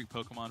heavy retreat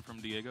Pokemon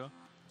from Diego.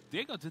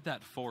 Diego did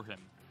that for him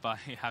by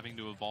having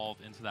to evolve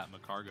into that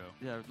Macargo.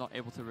 Yeah, not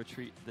able to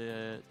retreat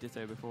the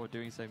Ditto before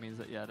doing so means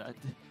that, yeah, that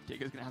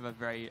Diego's going to have a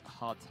very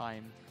hard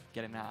time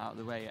getting that out of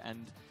the way.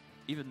 And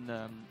even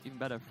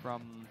better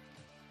from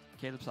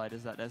Caleb's side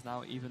is that there's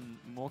now even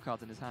more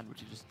cards in his hand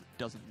which he just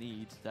doesn't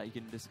need, that he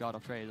can discard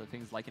off trade.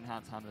 Things like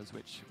Enhanced Hammers,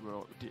 which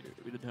we'll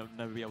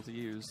never be able to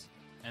use.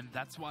 And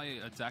that's why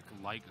a deck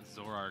like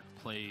Zoroark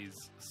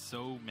plays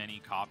so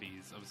many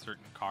copies of a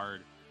certain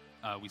card.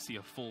 We see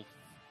a full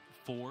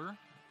 4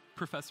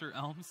 Professor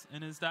Elms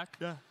in his deck.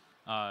 Yeah.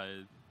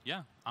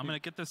 Yeah, I'm going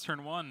to get this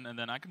turn 1, and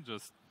then I can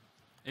just...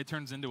 It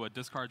turns into a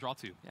discard draw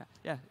 2.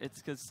 Yeah,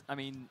 it's because, I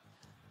mean...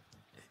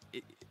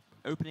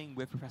 Opening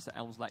with Professor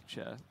Elm's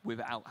Lecture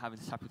without having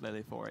to tap with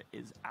Lele for it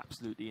is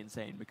absolutely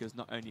insane, because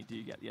not only do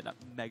you get that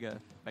mega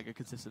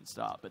consistent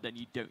start, but then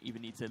you don't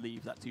even need to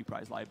leave that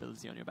 2-prize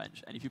liability on your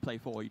bench. And if you play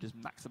 4, you just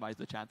maximize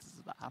the chances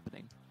of that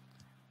happening.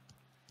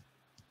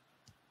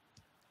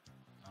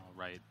 All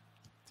right.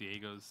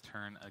 Diego's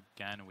turn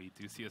again. We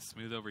do see a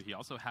smooth over. He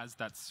also has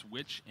that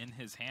switch in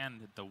his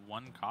hand, the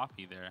 1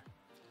 copy there.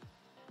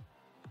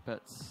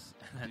 But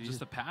and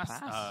just a pass.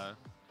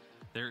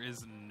 There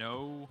is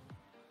no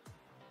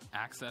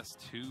access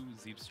to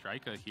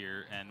Zeepstrika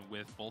here, and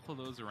with both of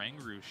those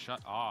Oranguru shut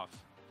off.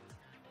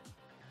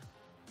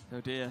 Oh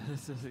dear,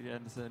 this is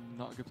again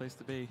not a good place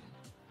to be.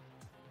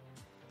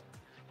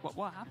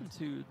 What happened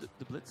to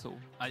the Blitzel?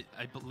 I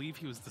believe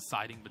he was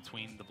deciding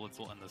between the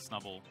Blitzel and the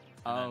Snubble.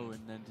 And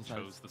then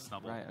chose the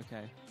Snubble. Right,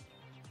 okay.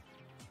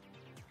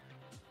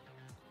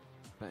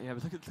 But yeah,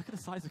 but look at the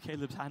size of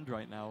Caleb's hand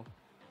right now.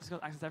 He's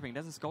got access to everything.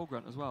 There's a Skull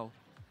Grunt as well.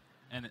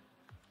 And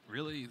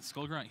really,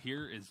 Skull Grunt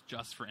here is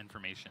just for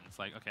information. It's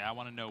like, okay, I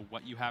want to know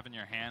what you have in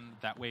your hand.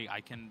 That way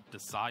I can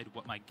decide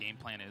what my game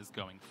plan is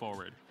going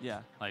forward.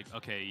 Yeah. Like,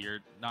 okay, you're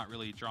not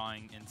really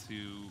drawing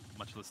into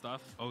much of the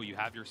stuff. Oh, you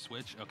have your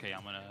switch? Okay,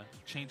 I'm going to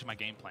change my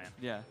game plan.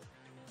 Yeah.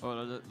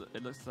 Well,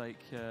 it looks like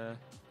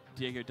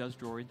Diego does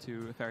draw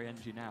into a Fairy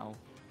Energy now.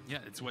 Yeah,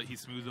 it's what he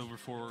smoothed over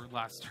for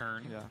last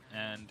turn. Yeah.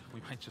 And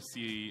we might just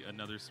see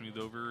another smooth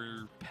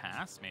over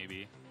pass,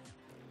 maybe.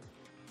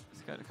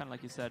 It's kind of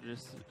like you said,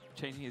 just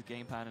changing his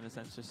game plan in a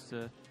sense, just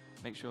to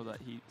make sure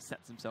that he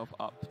sets himself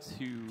up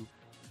to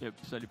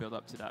slowly build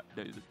up to that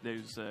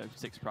those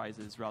 6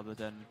 prizes, rather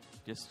than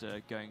just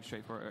going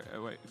straight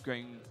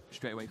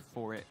away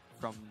for it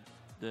from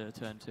the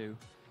turn 2.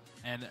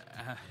 And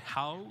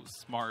how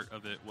smart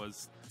of it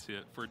was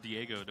for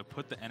Diego to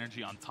put the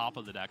energy on top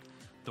of the deck,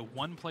 the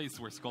one place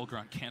where Skull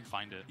Grunt can't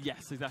find it.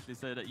 Yes, exactly.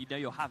 So that you know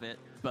you'll have it,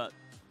 but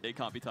it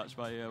can't be touched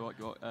by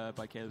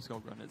Caleb Skull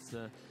Grunt. It's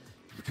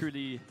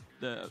truly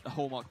the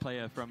hallmark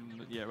player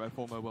from a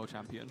former world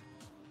champion.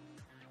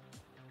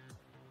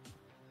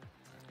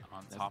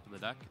 On top of the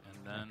deck,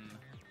 and then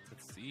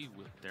let's see,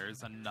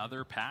 there's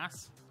another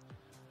pass.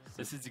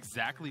 This is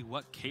exactly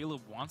what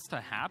Caleb wants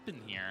to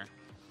happen here.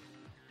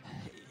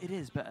 It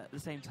is, but at the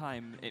same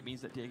time, it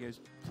means that Diego's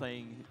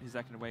playing his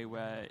deck in a way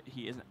where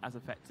he isn't as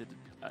affected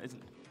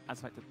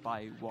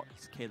by what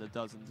Caleb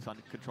does and the kind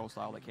of control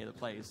style that Caleb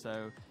plays.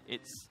 So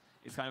it's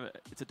kind of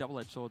a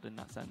double-edged sword in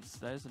that sense.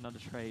 There's another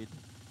trade,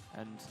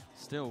 and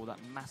still that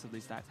massively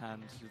stacked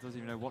hand. He doesn't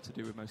even know what to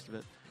do with most of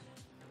it.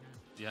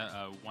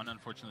 Yeah, one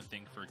unfortunate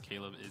thing for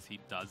Caleb is he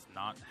does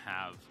not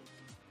have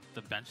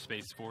the bench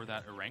space for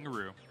that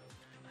Oranguru.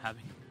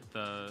 Having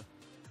the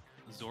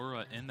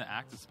Zora in the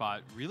active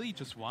spot, really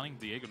just wanting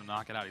Diego to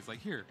knock it out. He's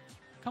like, here,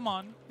 come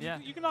on. Yeah.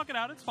 You can knock it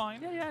out, it's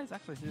fine. Yeah,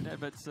 exactly.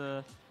 But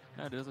no,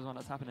 it doesn't want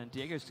that to happen. And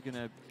Diego's just going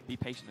to be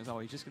patient as well.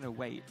 He's just going to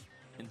wait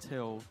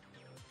until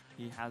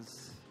he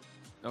has...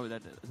 Oh, is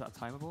that a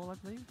timer ball, I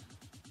believe?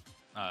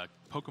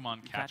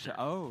 Pokemon Catcher.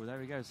 Oh, there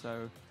we go.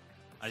 So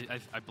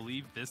I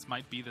believe this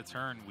might be the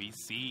turn we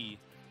see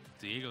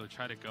Diego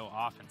try to go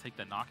off and take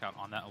the knockout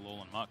on that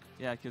Alolan Muck.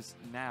 Yeah, because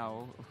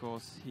now, of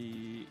course,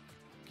 he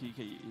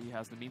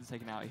has the means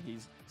taken out.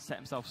 He's set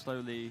himself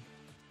slowly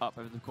up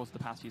over the course of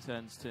the past few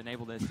turns to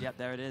enable this. Yep,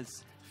 there it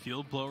is.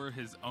 Field Blower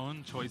his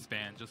own choice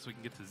band just so we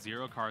can get to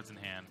 0 cards in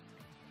hand.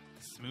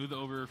 Smooth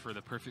over for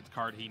the perfect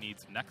card he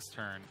needs next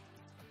turn.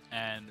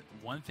 And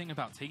one thing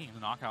about taking the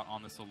knockout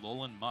on this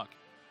Alolan Muck,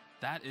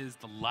 that is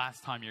the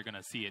last time you're going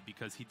to see it,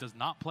 because he does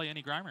not play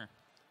any Grimer.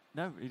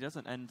 No, he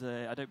doesn't. And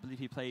I don't believe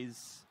he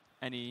plays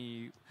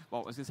any...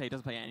 Well, I was going to say he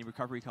doesn't play any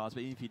recovery cards,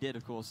 but even if he did,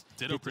 of course...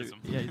 Ditto Prism.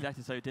 Yeah,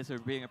 exactly. So Ditto,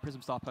 being a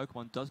Prism Star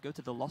Pokemon, does go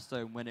to the Lost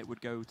Zone when it would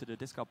go to the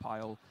discard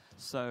pile.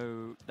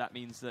 So that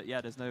means that,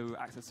 yeah, there's no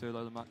access to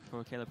Alolan Muck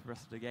for Caleb for the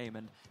rest of the game.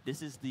 And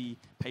this is the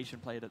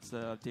patient play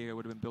that Diego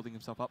would have been building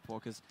himself up for,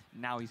 because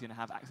now he's going to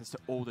have access to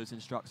all those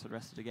instructs for the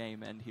rest of the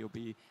game, and he'll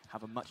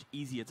have a much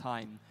easier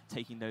time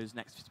taking those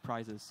next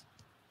prizes.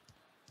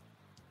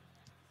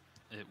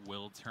 It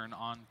will turn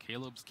on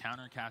Caleb's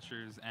counter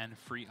catchers and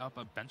free up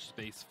a bench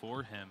space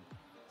for him.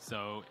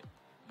 So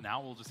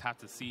now we'll just have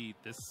to see.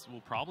 This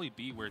will probably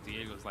be where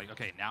Diego's like,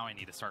 okay, now I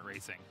need to start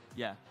racing.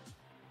 Yeah,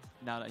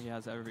 now that he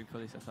has everything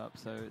fully set up.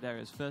 So there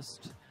is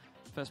first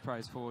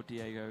prize for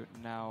Diego.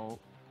 Now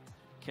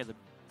Caleb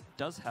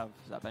does have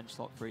that bench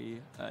slot free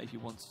if he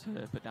wants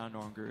to put down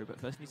Oranguru, but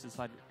first needs to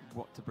decide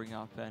what to bring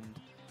up. And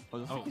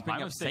he's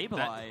bringing up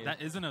Sableye.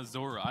 That isn't a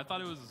Zora. I thought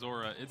it was a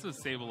Zora. It's a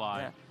Sableye.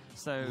 Yeah.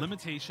 So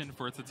limitation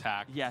for its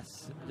attack.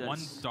 Yes. One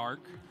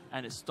dark.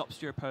 And it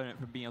stops your opponent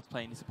from being able to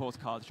play any support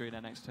cards during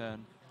their next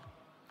turn.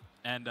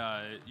 And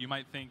you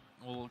might think,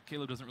 well,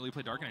 Caleb doesn't really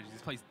play Dark Energy. He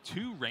plays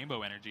 2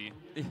 Rainbow Energy.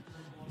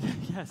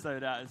 Yeah,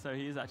 so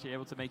he is actually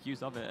able to make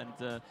use of it.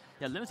 And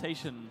yeah,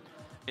 limitation,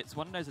 it's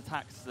one of those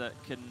attacks that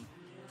can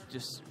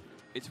just,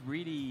 it's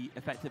really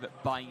effective at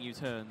buying you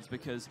turns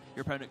because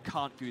your opponent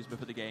can't Guzma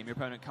for the game. Your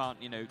opponent can't,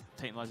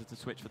 take Liza to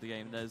switch for the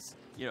game. There's,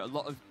 a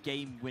lot of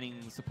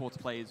game-winning supporter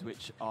plays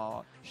which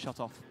are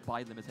shut off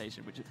by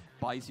limitation, which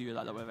buys you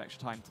that little bit of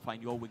extra time to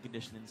find your win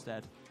condition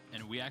instead.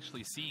 And we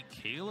actually see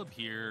Caleb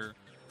here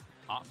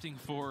opting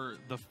for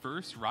the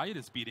first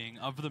Riotous beating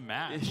of the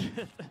match.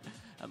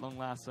 At long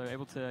last, so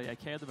able to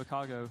KO the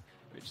Bacargo,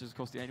 which is of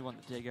course the only one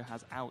that Diego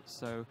has out,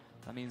 so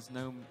that means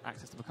no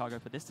access to Bacargo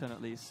for this turn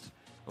at least.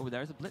 Oh,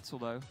 there is a Blitzel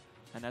though,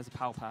 and there's a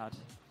Pow Pad.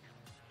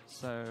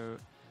 So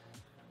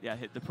yeah,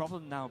 the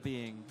problem now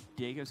being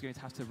Diego's going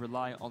to have to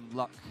rely on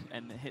luck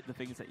and hit the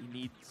things that he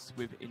needs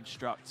with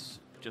Instruct,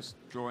 just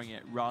drawing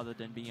it rather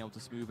than being able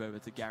to smooth over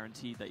to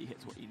guarantee that he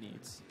hits what he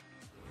needs.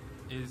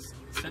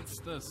 Since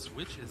the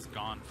switch is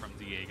gone from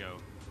Diego,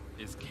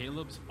 is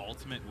Caleb's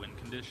ultimate win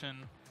condition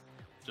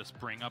just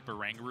bring up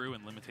Oranguru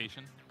and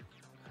limitation?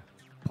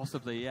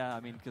 Possibly, yeah.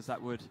 I mean, because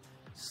that would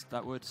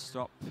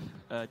stop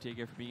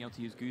Diego from being able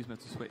to use Guzma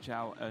to switch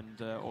out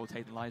and or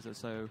Tatum Liza.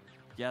 So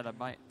yeah, that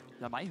might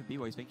even be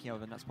what he's thinking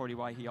of, and that's probably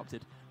why he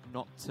opted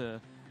not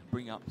to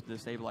bring up the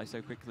Stabilize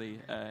so quickly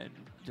and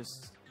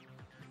just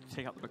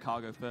take out the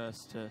Bacargo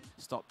first to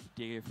stop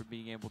Diego from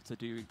being able to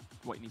do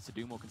what he needs to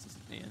do more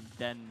consistently, and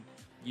then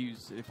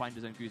find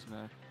his own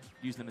Guzma,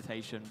 use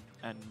limitation,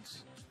 and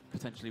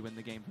potentially win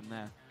the game from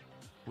there.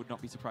 Would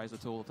not be surprised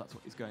at all if that's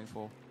what he's going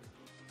for.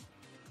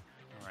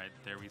 All right,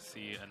 there we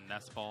see a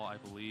Nest Ball, I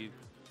believe.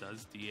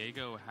 Does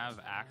Diego have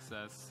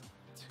access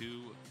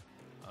to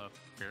a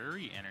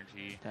Fairy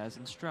Energy? There's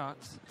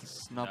Instruct. It's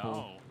a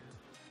Snubble.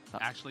 No.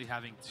 Actually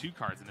having 2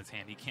 cards in his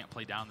hand, he can't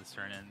play down this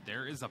turn, and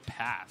there is a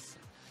pass.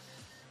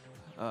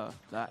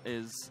 That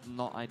is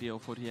not ideal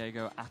for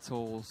Diego at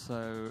all.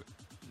 So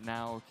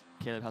now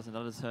Caleb has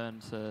another turn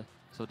to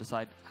sort of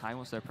decide how he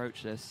wants to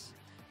approach this.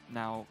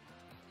 Now,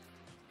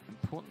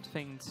 important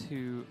thing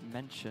to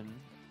mention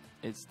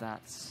is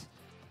that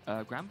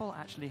Granbull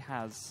actually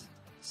has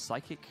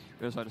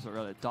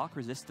Dark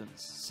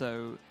Resistance.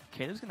 So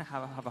Caleb's going to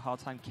have a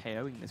hard time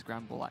KOing this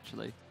Granbull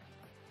actually.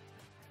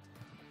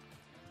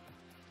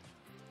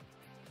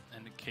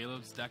 And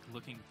Caleb's deck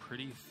looking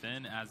pretty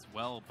thin as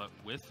well, but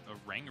with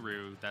a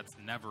Oranguru, that's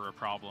never a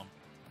problem.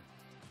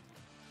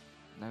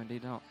 No,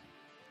 indeed not.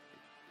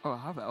 Oh,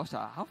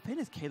 how thin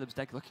is Caleb's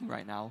deck looking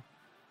right now?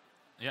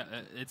 Yeah,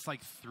 it's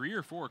like 3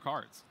 or 4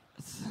 cards.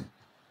 It's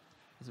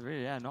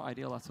really, not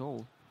ideal at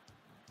all.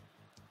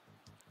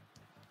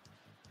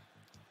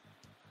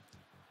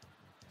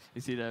 You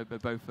see there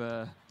both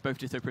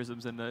Ditto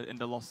Prisms in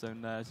the Lost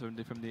Zone there, so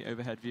from the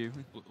overhead view.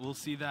 We'll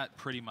see that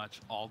pretty much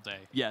all day.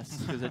 Yes,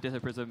 because the Ditto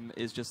Prism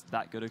is just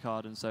that good a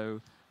card and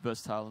so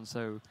versatile, and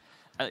so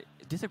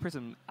Ditto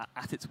Prism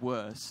at its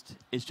worst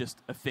is just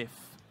a 5th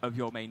of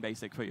your main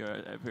basic for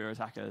your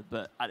attacker,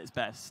 but at its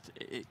best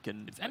it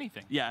can. It's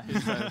anything. Yeah,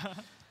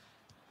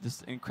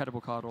 just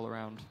incredible card all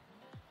around.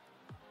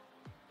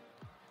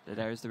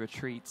 There is the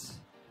retreat.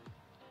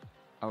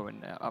 Oh,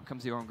 and up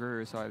comes the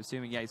Oranguru, so I'm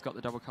assuming, he's got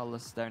the double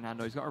colorless there in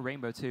hand. He's got a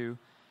rainbow too.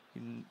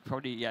 You can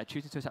probably,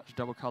 choosing to attach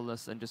double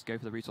colorless and just go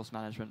for the resource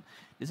management.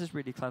 This is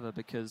really clever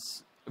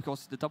because, of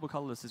course, the double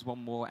colorless is 1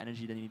 more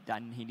energy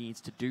than he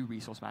needs to do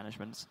resource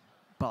management.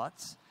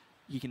 But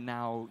you can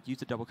now use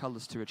the double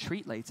colorless to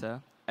retreat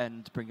later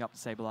and bring up the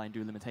Sableye and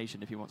do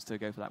limitation if he wants to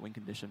go for that win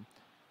condition.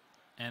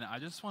 And I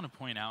just want to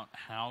point out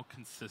how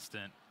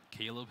consistent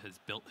Caleb has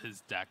built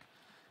his deck.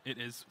 It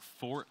is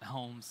 4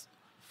 Helms,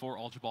 4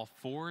 Ultra Ball,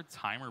 4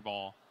 Timer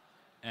Ball,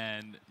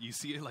 and you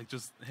see it like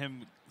just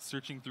him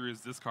searching through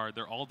his discard.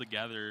 They're all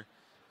together.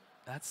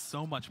 That's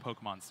so much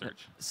Pokemon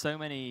search. So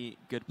many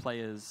good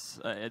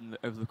players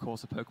over the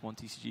course of Pokemon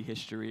TCG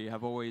history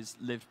have always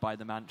lived by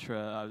the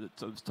mantra.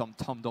 Tom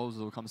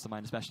Dolezal comes to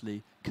mind,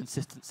 especially.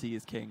 Consistency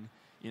is king.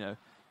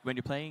 When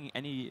you're playing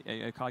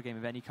a card game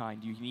of any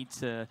kind, you need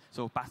to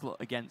sort of battle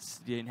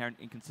against the inherent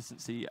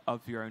inconsistency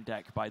of your own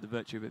deck by the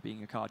virtue of it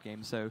being a card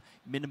game. So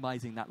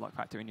minimizing that luck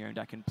factor in your own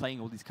deck and playing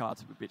all these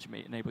cards which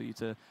may enable you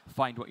to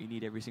find what you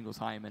need every single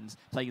time and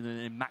playing them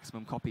in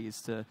maximum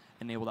copies to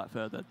enable that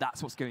further.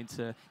 That's what's going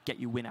to get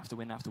you win after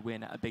win after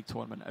win at a big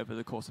tournament over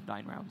the course of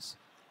 9 rounds.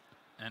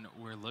 And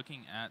we're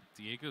looking at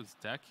Diego's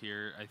deck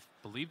here. I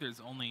believe there's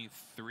only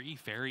 3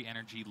 Fairy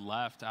Energy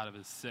left out of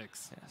his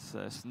 6. Yes,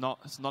 it's not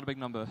a big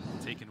number.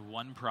 Taking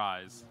 1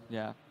 prize.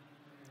 Yeah.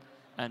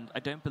 And I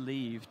don't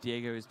believe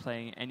Diego is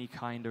playing any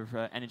kind of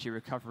energy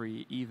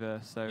recovery either.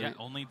 So yeah,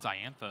 only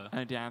Diantha.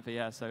 And Diantha,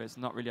 yeah. So it's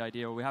not really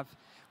ideal.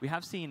 We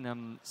have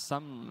seen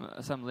some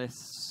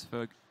lists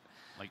for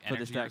Like for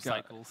this energy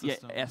deck. recycle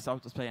system? Yeah, yes, I'll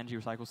just play energy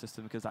recycle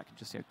system because that can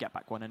just get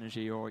back 1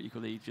 energy, or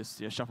equally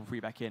just shuffle 3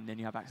 back in, then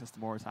you have access to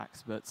more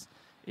attacks. But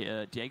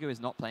Diego is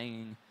not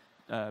playing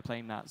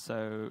that,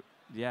 so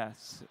yeah,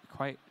 it's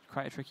quite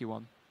a tricky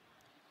one.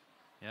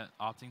 Yeah,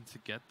 opting to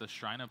get the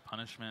Shrine of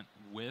Punishment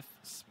with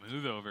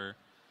Smooth Over.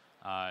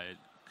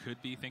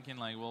 Could be thinking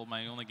like, well,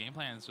 my only game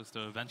plan is just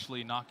to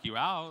eventually knock you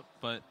out,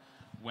 but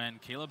when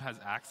Caleb has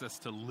access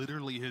to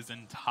literally his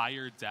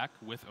entire deck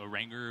with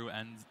Oranguru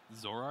and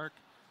Zoroark,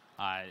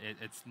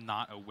 it's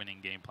not a winning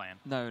game plan.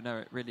 No,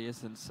 it really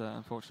isn't,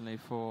 unfortunately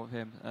for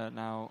him.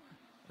 Now,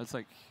 it's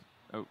like,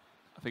 I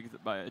think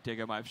that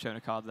Diego might have shown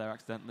a card there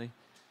accidentally,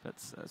 but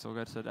it's all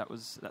good. So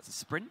that's a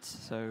sprint,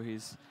 so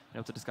he's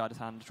able to discard his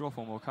hand, draw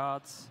 4 more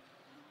cards,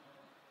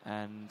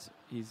 and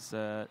he's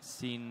has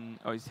seen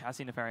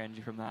a Fairy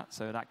Energy from that,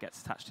 so that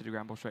gets attached to the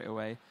Granbull straight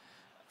away.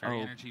 Fairy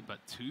Energy,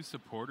 but 2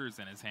 supporters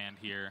in his hand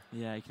here.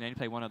 Yeah, he can only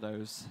play one of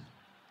those.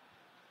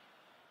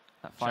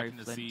 That 5 Checking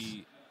to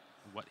see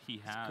what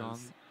he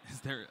has.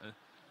 Is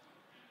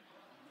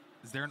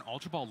there an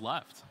Ultra Ball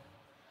left?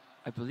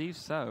 I believe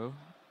so.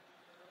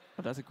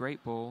 But that's a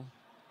great ball.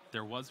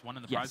 There was one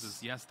in the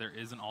prizes. Yes, there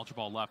is an Ultra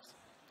Ball left.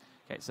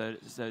 Okay, so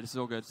this is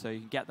all good. So you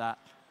can get that,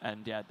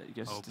 and yeah,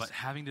 but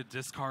having to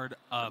discard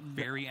a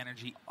Fairy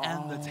Energy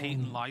and the Tate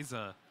and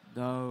Liza.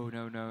 No.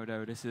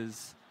 This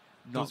is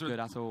not good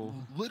at all.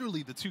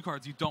 Literally the 2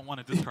 cards you don't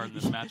want to discard in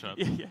this matchup.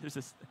 Yeah, there's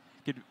just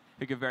could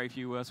think of very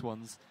few worse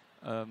ones.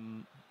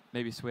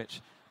 Maybe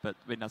switch, but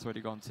that's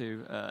already gone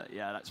too.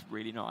 Yeah, that's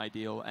really not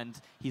ideal. And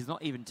he's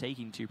not even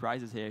taking 2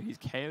 prizes here. He's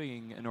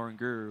carrying an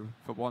Oranguru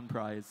for 1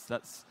 prize.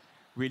 That's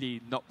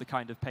really not the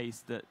kind of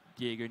pace that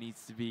Diego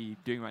needs to be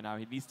doing right now.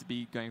 He needs to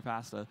be going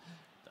faster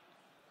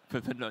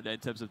in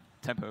terms of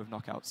tempo of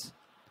knockouts.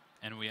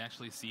 And we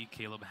actually see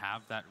Caleb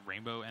have that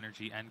Rainbow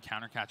Energy and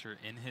Countercatcher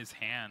in his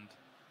hand.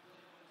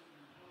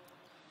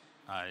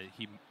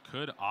 He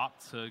could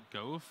opt to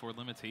go for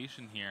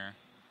limitation here.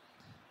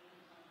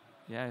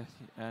 Yeah,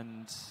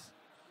 and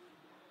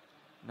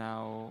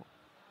now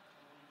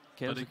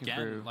Caleb's but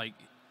again, like,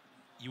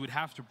 you would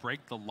have to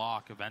break the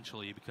lock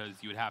eventually because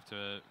you would have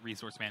to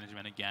resource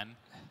management again.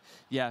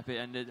 Yeah, but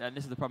and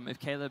this is the problem. If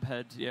Caleb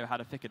had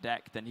had a thicker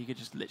deck, then he could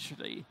just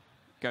literally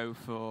go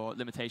for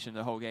limitation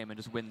the whole game and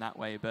just win that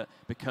way. But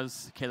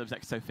because Caleb's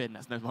deck is so thin,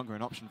 that's no longer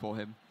an option for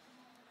him.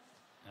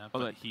 Yeah,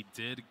 but he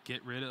did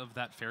get rid of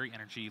that Fairy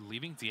Energy,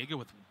 leaving Diego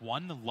with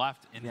 1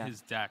 left in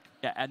his deck.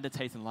 Yeah, and the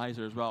Tate and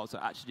Liza as well. So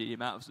actually, the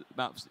amount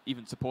of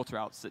even supporter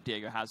outs that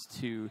Diego has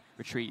to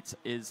retreat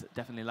is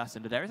definitely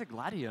lessened. There is a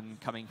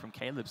Gladion coming from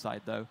Caleb's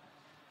side, though.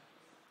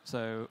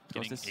 So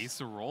getting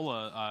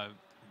Acerola, a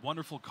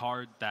wonderful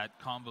card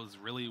that combos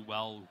really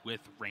well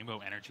with Rainbow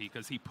Energy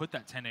because he put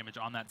that 10 damage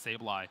on that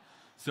Sableye.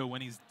 So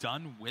when he's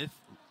done with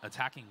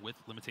attacking with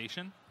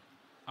limitation,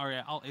 all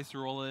right, I'll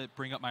Acerola it,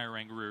 bring up my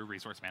Oranguru,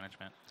 resource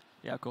management.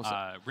 Yeah, of course.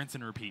 Rinse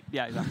and repeat.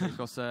 Yeah, exactly. Of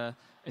course,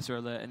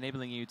 Acerola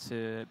enabling you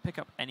to pick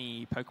up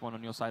any Pokemon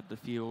on your side of the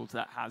field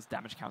that has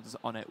damage counters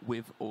on it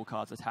with all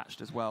cards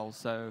attached as well.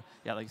 So,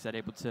 yeah, like I said,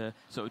 able to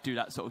sort of do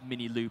that sort of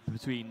mini loop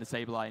between the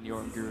Sableye and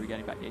your Oranguru,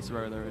 getting back the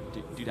Acerola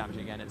and do damage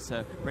again. It's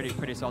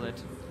pretty solid.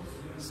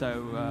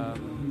 So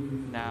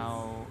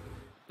now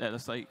it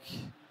looks like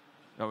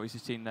we've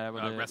seen there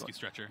with Rescue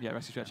Stretcher. Yeah,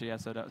 Rescue Stretcher. Yeah,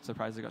 so that's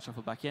surprised they got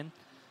shuffled back in.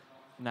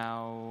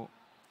 Now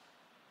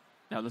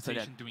let's say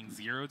doing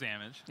 0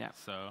 damage. Yeah.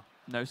 So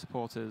no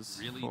supporters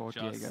really for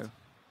Diego.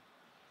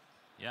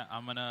 Yeah,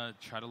 I'm gonna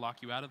try to lock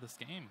you out of this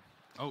game.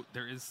 Oh,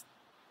 there is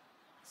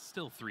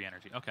still 3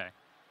 energy. Okay.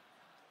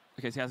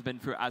 Okay, so he hasn't been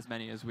through as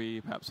many as we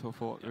perhaps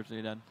thought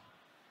originally then.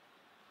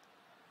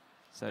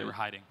 So they were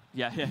hiding.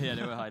 Yeah,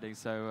 they were hiding.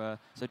 So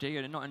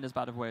Diego not in as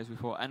bad of a way as we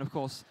thought. And of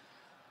course,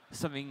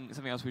 something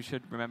else we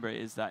should remember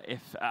is that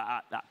if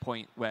at that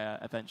point where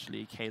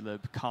eventually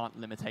Caleb can't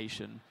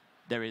limitation,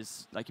 there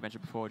is, like you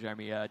mentioned before,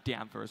 Jeremy,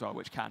 Diantha as well,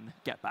 which can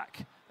get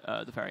back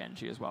the Fairy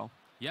Energy as well.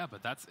 Yeah,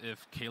 but that's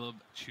if Caleb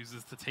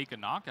chooses to take a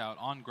knockout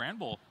on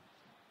Granbull.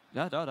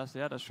 Yeah, no,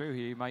 that's true.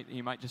 He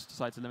might just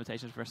decide to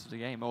limitation for the rest of the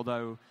game.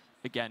 Although,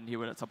 again, he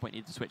would at some point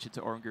need to switch it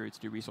to Oranguru to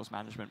do resource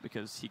management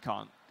because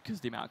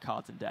the amount of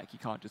cards in deck, he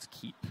can't just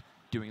keep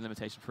doing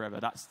limitation forever.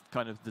 That's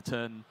kind of the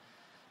turn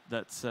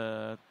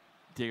that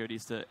Diego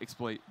needs to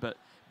exploit. But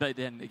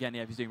then again,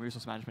 if he's doing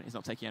resource management, he's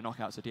not taking a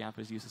knockout, so Diantha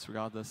is useless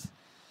regardless.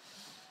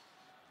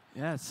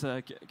 Yeah, it's,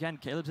 again,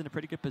 Caleb's in a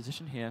pretty good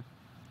position here.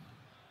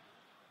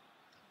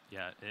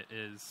 Yeah, it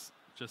is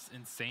just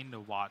insane to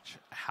watch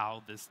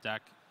how this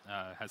deck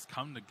has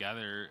come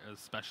together,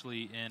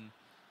 especially in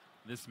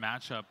this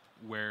matchup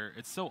where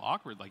it's so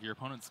awkward. Like, your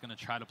opponent's going to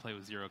try to play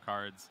with 0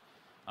 cards.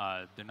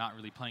 They're not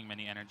really playing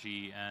many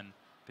energy, and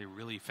they're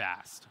really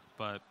fast.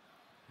 But,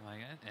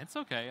 like, it's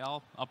okay.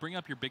 I'll bring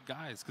up your big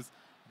guys, because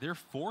they're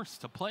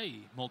forced to play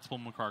multiple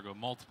Macargo,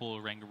 multiple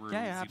Oranguru,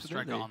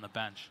 Strega on the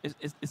bench.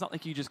 It's not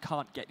like you just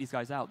can't get these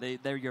guys out.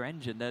 They're your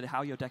engine. They're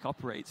how your deck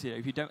operates.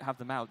 If you don't have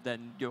them out,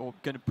 then you're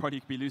going to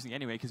probably be losing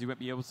anyway because you won't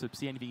be able to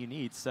see anything you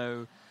need.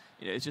 So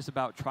it's just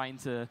about trying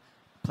to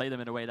play them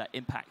in a way that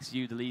impacts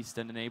you the least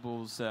and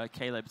enables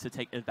Caleb to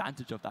take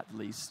advantage of that the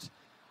least.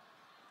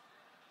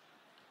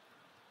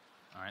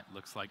 All right,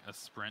 looks like a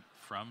sprint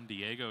from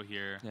Diego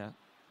here. Yeah,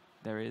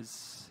 there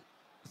is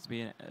to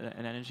be an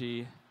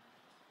energy,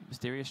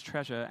 mysterious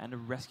treasure, and a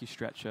rescue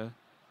stretcher.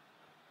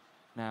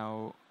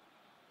 Now,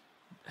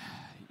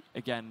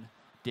 again,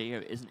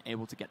 Diego isn't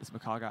able to get this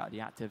Makaga out of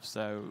the active,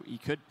 so he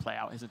could play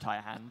out his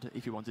entire hand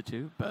if he wanted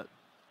to, but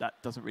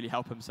that doesn't really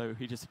help him, so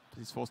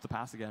he's forced to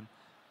pass again.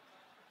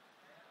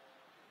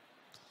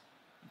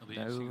 It'll be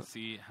interesting to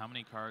see how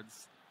many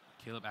cards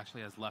Caleb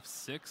actually has left.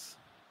 6.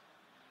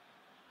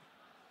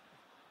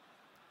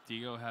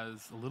 Diego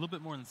has a little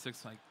bit more than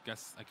 6. I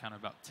guess I count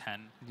about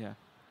 10. Yeah,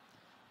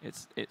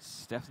 it's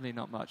definitely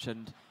not much,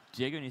 and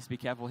Diego needs to be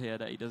careful here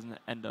that he doesn't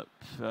end up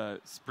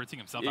sprinting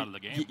himself out of the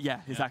game.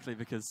 Yeah, exactly,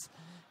 because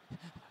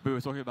we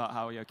were talking about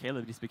how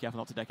Caleb needs to be careful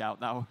not to deck out.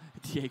 Now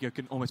Diego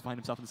can almost find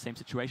himself in the same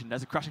situation.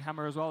 There's a crushing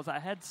hammer as well. Is that a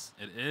heads?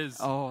 It is.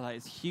 Oh, that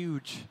is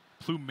huge.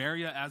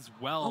 Plumeria as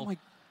well. Oh my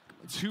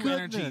 2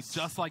 goodness. energy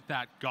just like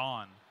that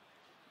gone.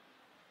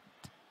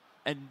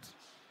 And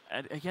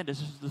again,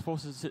 this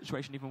forces the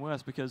situation even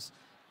worse, because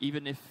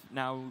even if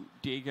now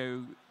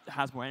Diego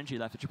has more energy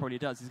left, which he probably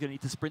does, he's going to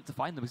need to sprint to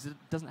find them because he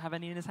doesn't have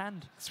any in his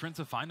hand. Sprint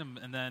to find them,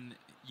 and then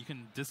you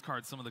can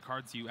discard some of the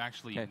cards you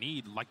actually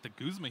need, like the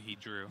Guzma he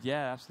drew.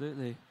 Yeah,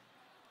 absolutely.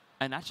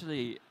 And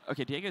actually,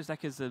 okay, Diego's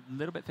deck is a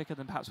little bit thicker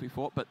than perhaps we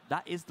thought, but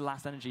that is the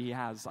last energy he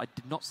has. I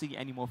did not see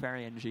any more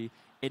fairy energy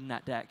in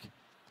that deck.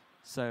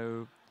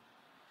 So,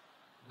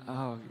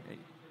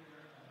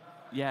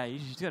 yeah,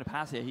 he's just going to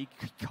pass here. He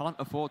can't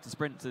afford to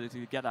sprint to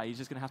get that. He's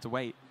just going to have to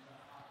wait.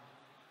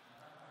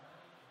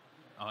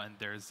 Oh, and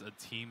there's a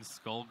team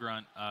Skull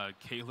Grunt.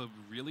 Caleb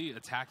really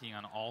attacking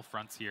on all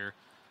fronts here.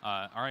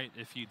 All right,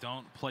 if you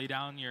don't play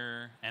down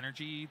your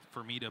energy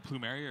for me to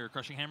Plumeria or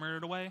Crushing Hammer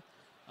it away,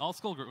 I'll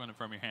Skull Grunt it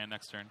from your hand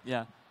next turn.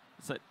 Yeah,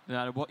 so no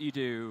matter what you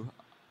do,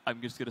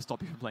 I'm just going to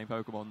stop you from playing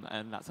Pokemon,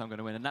 and that's how I'm going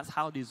to win. And that's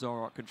how these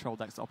Zoroark control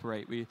decks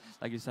operate.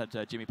 Like you said,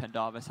 Jimmy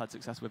Pendarvis had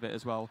success with it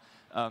as well.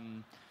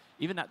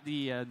 Even at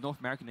the North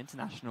American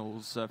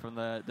Internationals from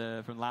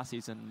last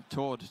season,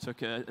 Tord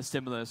took a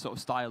similar sort of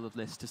style of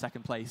list to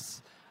second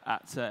place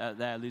at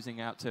there,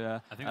 losing out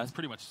to. I think that's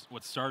pretty much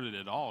what started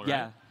it all, right?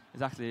 Yeah,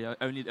 exactly.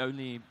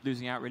 Only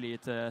losing out really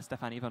at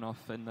Stefan Ivanov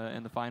in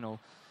the final,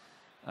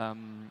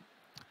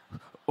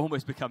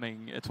 almost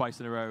becoming twice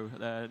in a row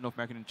North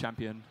American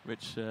champion,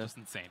 which just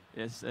insane.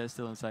 Is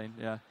still insane.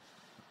 Yeah.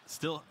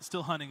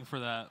 Still hunting for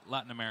that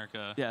Latin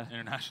America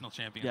international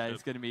championship. Yeah,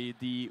 it's going to be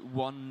the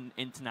one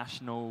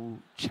international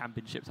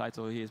championship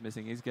title he is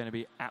missing. He's going to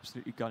be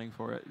absolutely gunning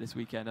for it this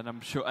weekend, and I'm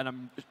sure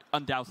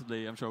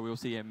we'll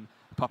see him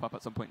pop up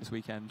at some point this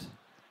weekend.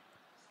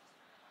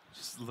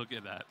 Just look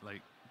at that.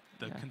 Like,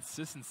 the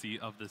consistency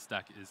of this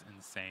deck is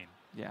insane.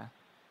 Yeah.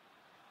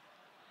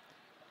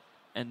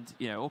 And,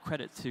 all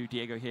credit to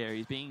Diego here.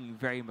 He's being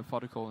very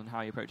methodical in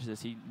how he approaches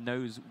this. He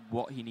knows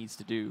what he needs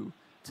to do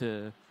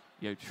to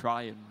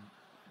try and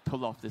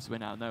pull off this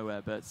win out of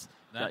nowhere, but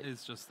that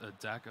is just a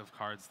deck of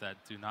cards that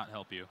do not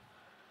help you.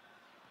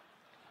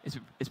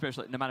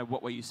 Especially no matter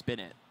what way you spin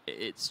it,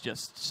 it's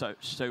just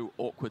so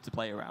awkward to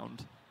play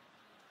around.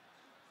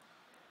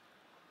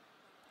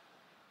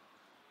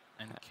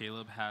 And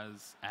Caleb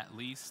has at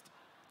least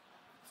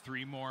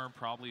 3 more,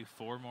 probably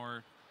 4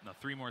 more,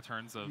 3 more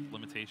turns of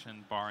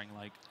limitation, barring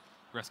like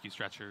Rescue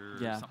Stretcher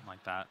or something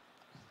like that.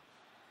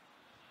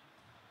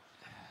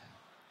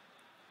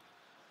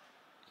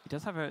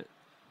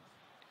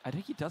 I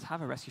think he does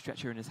have a Rescue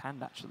Stretcher in his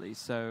hand, actually,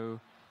 so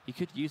he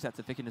could use that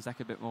to thicken his deck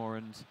a bit more,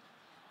 and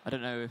I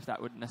don't know if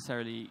that would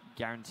necessarily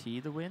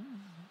guarantee the win.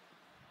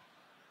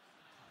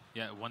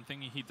 Yeah, one thing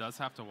he does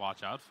have to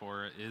watch out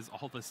for is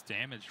all this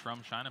damage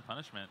from Shine and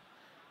Punishment.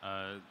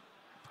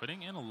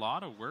 Putting in a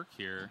lot of work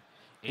here.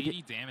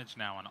 80 damage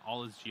now on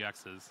all his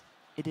GXs.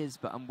 It is,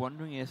 but I'm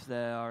wondering if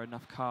there are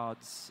enough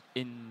cards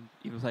in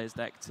Evil Player's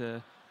deck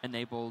to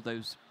enable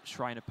those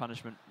Shrine of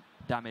Punishment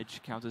damage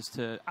counters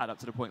to add up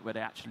to the point where they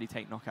actually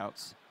take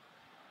knockouts.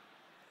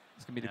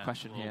 It's going to be the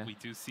question here. We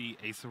do see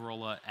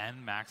Acerola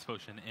and Max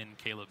Potion in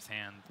Caleb's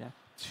hand. Yeah.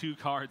 2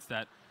 cards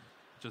that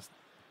just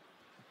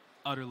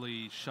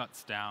utterly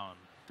shuts down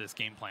this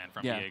game plan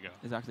from Diego.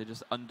 Exactly.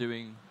 Just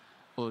undoing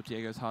all of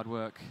Diego's hard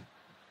work.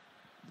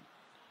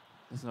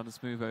 There's another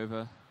smooth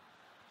over.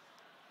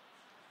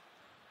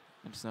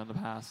 And just another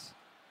pass.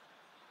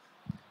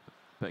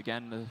 But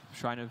again, the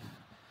Shrine of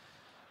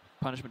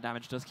Punishment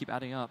damage does keep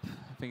adding up.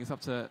 I think it's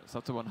up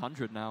to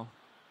 100 now.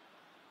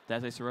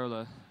 There's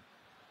Acerola.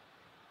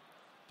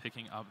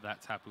 Picking up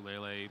that Tapu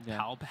Lele.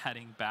 Pal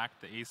batting back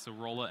the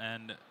Acerola,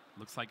 and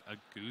looks like a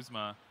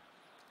Guzma.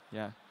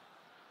 Yeah.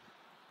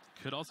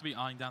 Could also be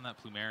eyeing down that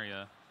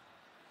Plumeria.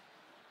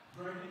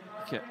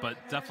 Okay. But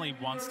definitely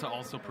wants to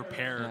also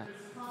prepare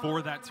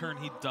for that turn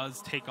he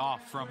does take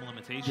off from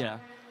limitation.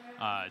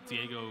 Yeah.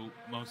 Diego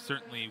most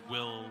certainly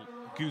will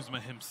Guzma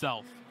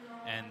himself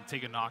and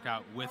take a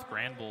knockout with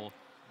Granbull.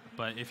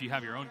 But if you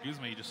have your own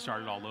Guzma, you just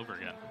start it all over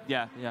again.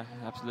 Yeah,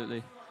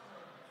 absolutely.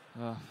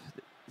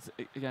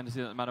 Again, to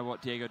see that no matter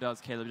what Diego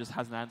does, Caleb just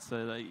has an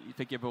answer. Like, you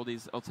think of all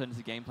these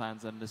alternative game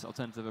plans and this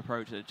alternative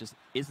approach, it just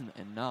isn't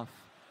enough.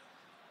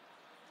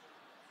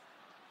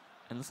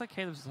 And it looks like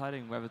Caleb's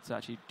deciding whether to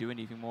actually do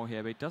anything more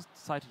here, but he does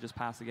decide to just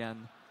pass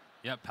again.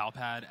 Yeah,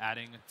 Palpad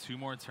adding 2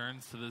 more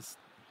turns to this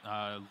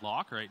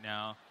lock right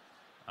now.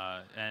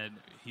 And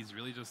he's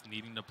really just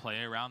needing to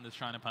play around this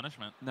Shrine of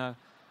Punishment. No,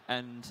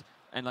 and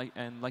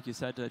like you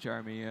said,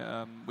 Jeremy,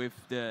 with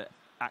the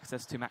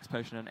access to Max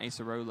Potion and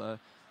Acerola,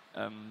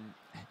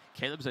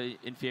 Caleb's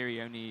in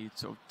theory only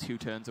sort of 2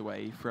 turns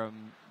away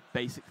from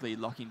basically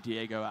locking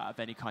Diego out of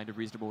any kind of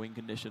reasonable win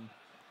condition.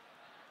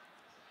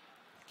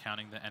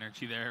 Counting the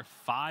energy there,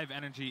 5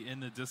 energy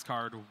in the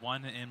discard,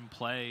 1 in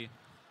play.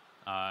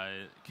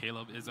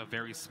 Caleb is a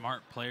very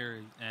smart player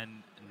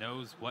and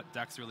knows what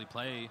decks really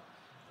play.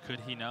 Could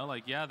he know,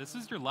 like, yeah, this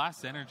is your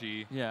last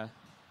energy? Yeah.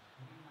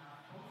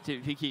 Do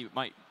you think he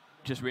might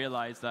just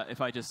realize that if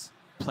I just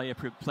play a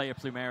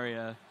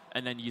Plumeria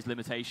and then use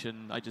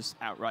Limitation, I just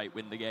outright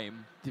win the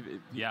game?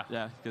 Yeah.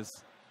 Yeah,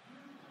 because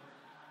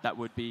that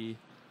would be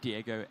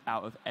Diego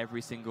out of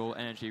every single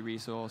energy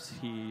resource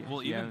he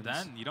even owns.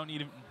 then, you don't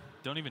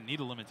even need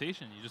a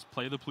limitation. You just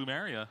play the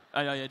Plumeria.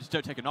 Yeah, just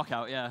don't take a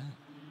knockout, yeah.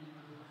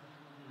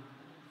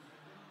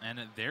 And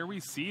there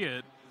we see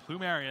it.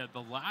 Plumeria,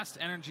 the last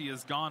energy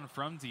is gone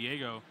from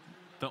Diego.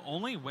 The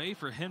only way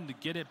for him to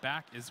get it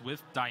back is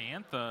with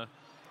Diantha,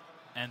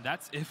 and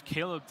that's if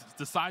Caleb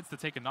decides to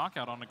take a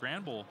knockout on a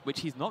Grand Bull.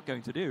 Which he's not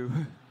going to do.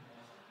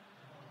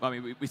 Well, I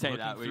mean, we say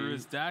Looking that. through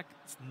his deck,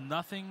 it's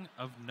nothing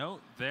of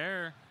note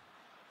there.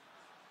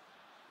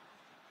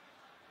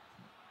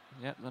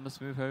 Yeah, let us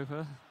move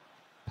over.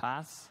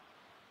 Pass.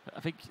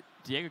 I think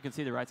Diego can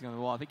see the writing on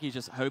the wall. I think he's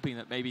just hoping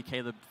that maybe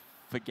Caleb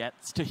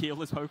forgets to heal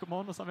his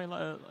Pokemon or something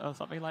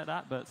like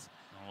that. But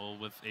well,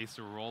 with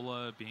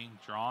Acerola being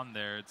drawn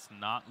there, it's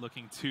not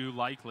looking too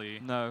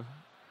likely. No.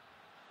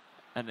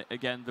 And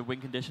again, the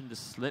win condition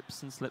just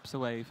slips and slips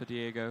away for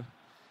Diego.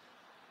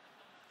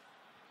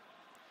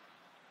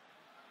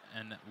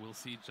 And we'll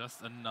see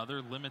just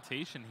another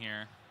limitation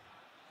here.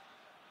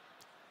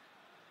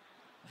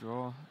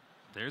 Draw.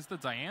 There's the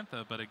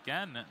Diantha, but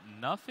again,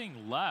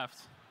 nothing left.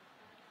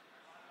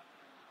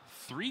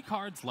 3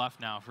 cards left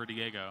now for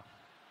Diego.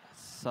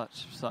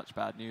 Such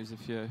bad news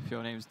if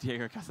your name's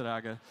Diego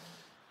Cassiraga.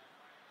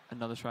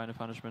 Another Shrine of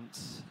Punishment.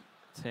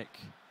 Tick.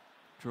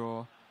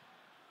 Draw.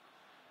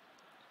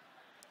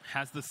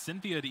 Has the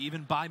Cynthia to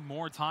even buy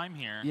more time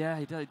here. Yeah,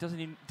 he doesn't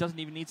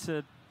even need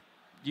to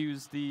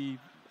use the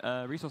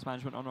resource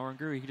management on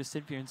Oranguru. He can just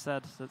Cynthia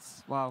instead.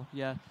 That's wow,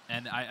 yeah.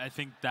 And I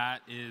think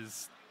that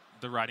is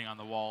the writing on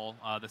the wall.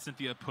 The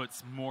Cynthia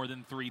puts more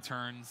than 3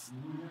 turns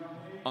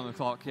on the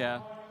clock,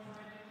 yeah.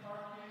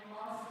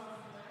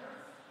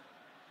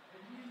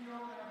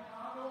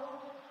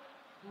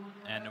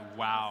 And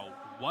wow,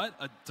 what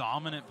a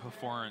dominant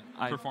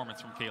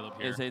performance from Caleb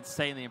here. It's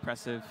insanely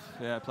impressive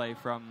play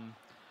from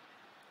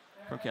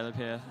Caleb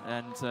here,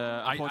 and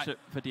unfortunate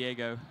for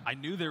Diego. I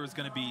knew there was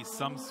going to be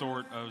some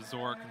sort of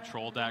Zora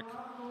control deck,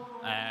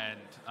 and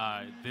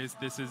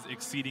this is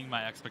exceeding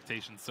my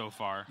expectations so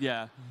far.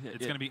 Yeah. It's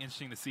going to be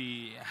interesting to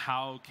see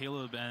how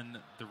Caleb and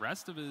the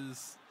rest of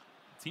his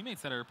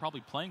teammates that are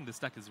probably playing this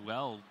deck as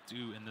well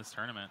do in this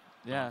tournament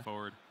going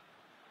forward.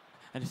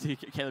 And you see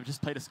Caleb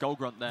just played a Skull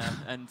Grunt there,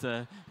 and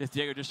it's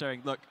Diego just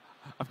showing, look,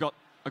 I've got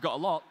a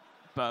lot,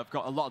 but I've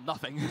got a lot of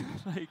nothing.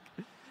 Like,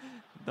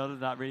 none of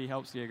that really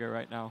helps Diego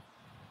right now.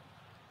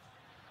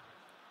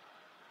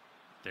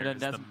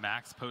 There's the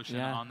Max Potion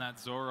on that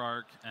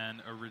Zoroark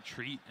and a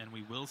retreat, and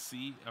we will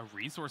see a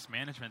resource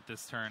management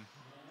this turn.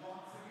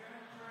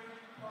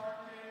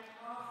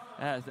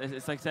 Yeah,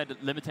 it's like I said,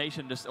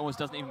 limitation just almost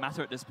doesn't even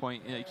matter at this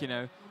point. You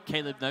know,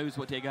 Caleb knows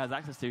what Diego has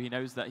access to. He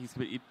knows that he's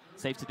completely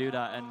safe to do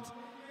that, and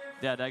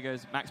yeah, there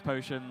goes Max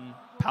Potion,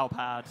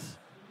 Palpad,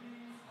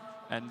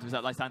 and was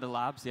that Lysander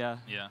Labs? Yeah.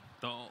 Yeah.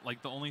 The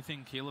only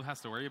thing Caleb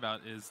has to worry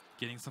about is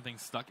getting something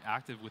stuck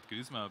active with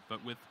Guzma,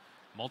 but with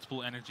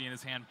multiple energy in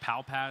his hand,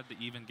 Palpad to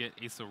even get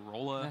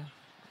Acerola,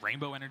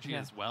 Rainbow Energy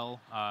as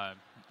well.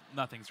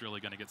 Nothing's really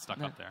going to get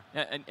stuck up there.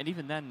 Yeah, and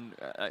even then,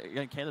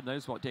 again, Caleb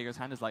knows what Diego's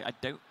hand is like. I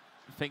don't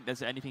think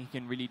there's anything he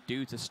can really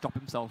do to stop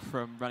himself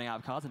from running out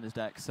of cards in his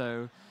deck.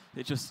 So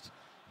it just,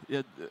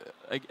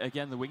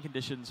 again, the win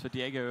conditions for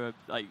Diego are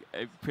like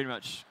pretty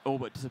much all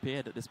but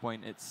disappeared at this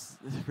point. It's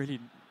really,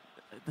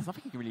 there's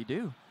nothing he can really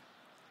do.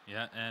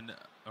 Yeah, and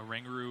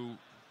Oranguru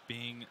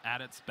being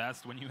at its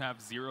best when you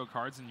have 0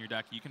 cards in your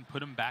deck, you can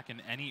put him back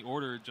in any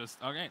order. Just,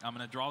 okay, I'm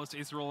going to draw this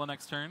Acerola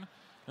next turn.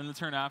 Then the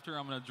turn after,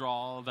 I'm going to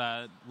draw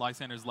that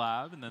Lysander's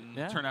Lab. And then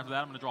the turn after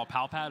that, I'm going to draw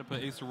Palpad and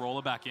put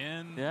Acerola back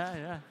in.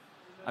 Yeah.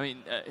 I mean,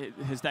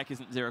 his deck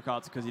isn't 0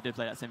 cards because he did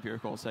play that Cynthia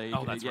Recall. So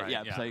that's right.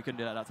 Yeah, so you couldn't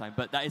do that at that time.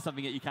 But that is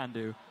something that you can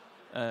do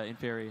in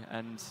theory.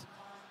 And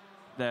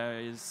there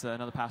is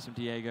another pass from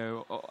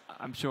Diego.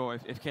 I'm sure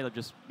if Caleb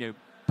just,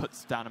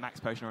 puts down a Max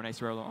Potion or an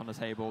Acerola on the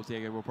table,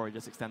 Diego will probably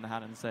just extend the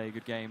hand and say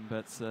good game.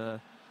 But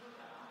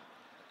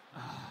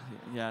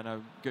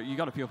you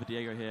got to feel for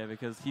Diego here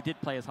because he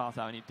did play his heart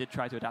out and he did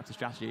try to adapt his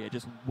strategy. It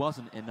just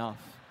wasn't enough.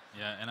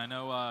 Yeah, and I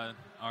know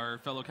our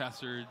fellow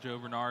caster Joe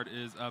Bernard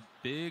is a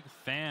big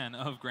fan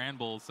of Grand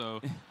Bull,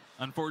 so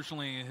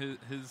unfortunately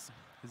his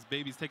his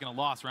baby's taking a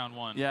loss round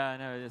 1. Yeah, I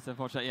know. It's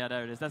unfortunate. Yeah,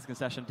 no, it is. That's a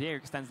concession. Diego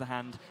extends the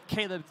hand.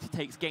 Caleb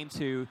takes game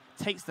 2,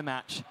 takes the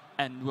match,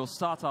 and will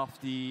start off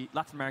the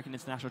Latin American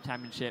International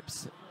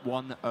Championships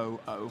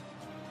 1-0-0.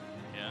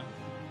 Yeah.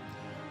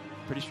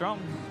 Pretty strong.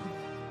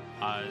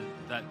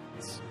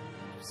 That's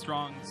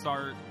strong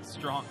start,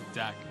 strong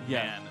deck.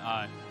 Yeah.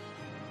 Man,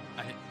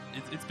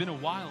 it's been a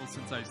while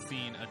since I've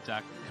seen a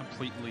deck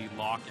completely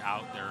lock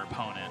out their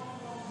opponent.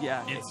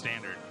 Yeah. In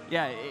Standard.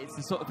 Yeah, it's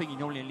the sort of thing you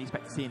normally only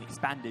expect to see in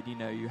Expanded. You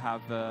know, you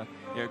have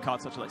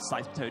cards such as like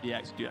Scythe Potato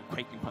DX, do that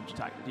Quaking Punch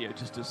attack,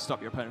 just to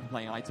stop your opponent from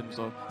playing items,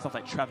 or stuff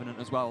like Trevenant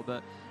as well.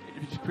 But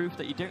it's proof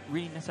that you don't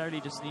really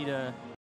necessarily just need a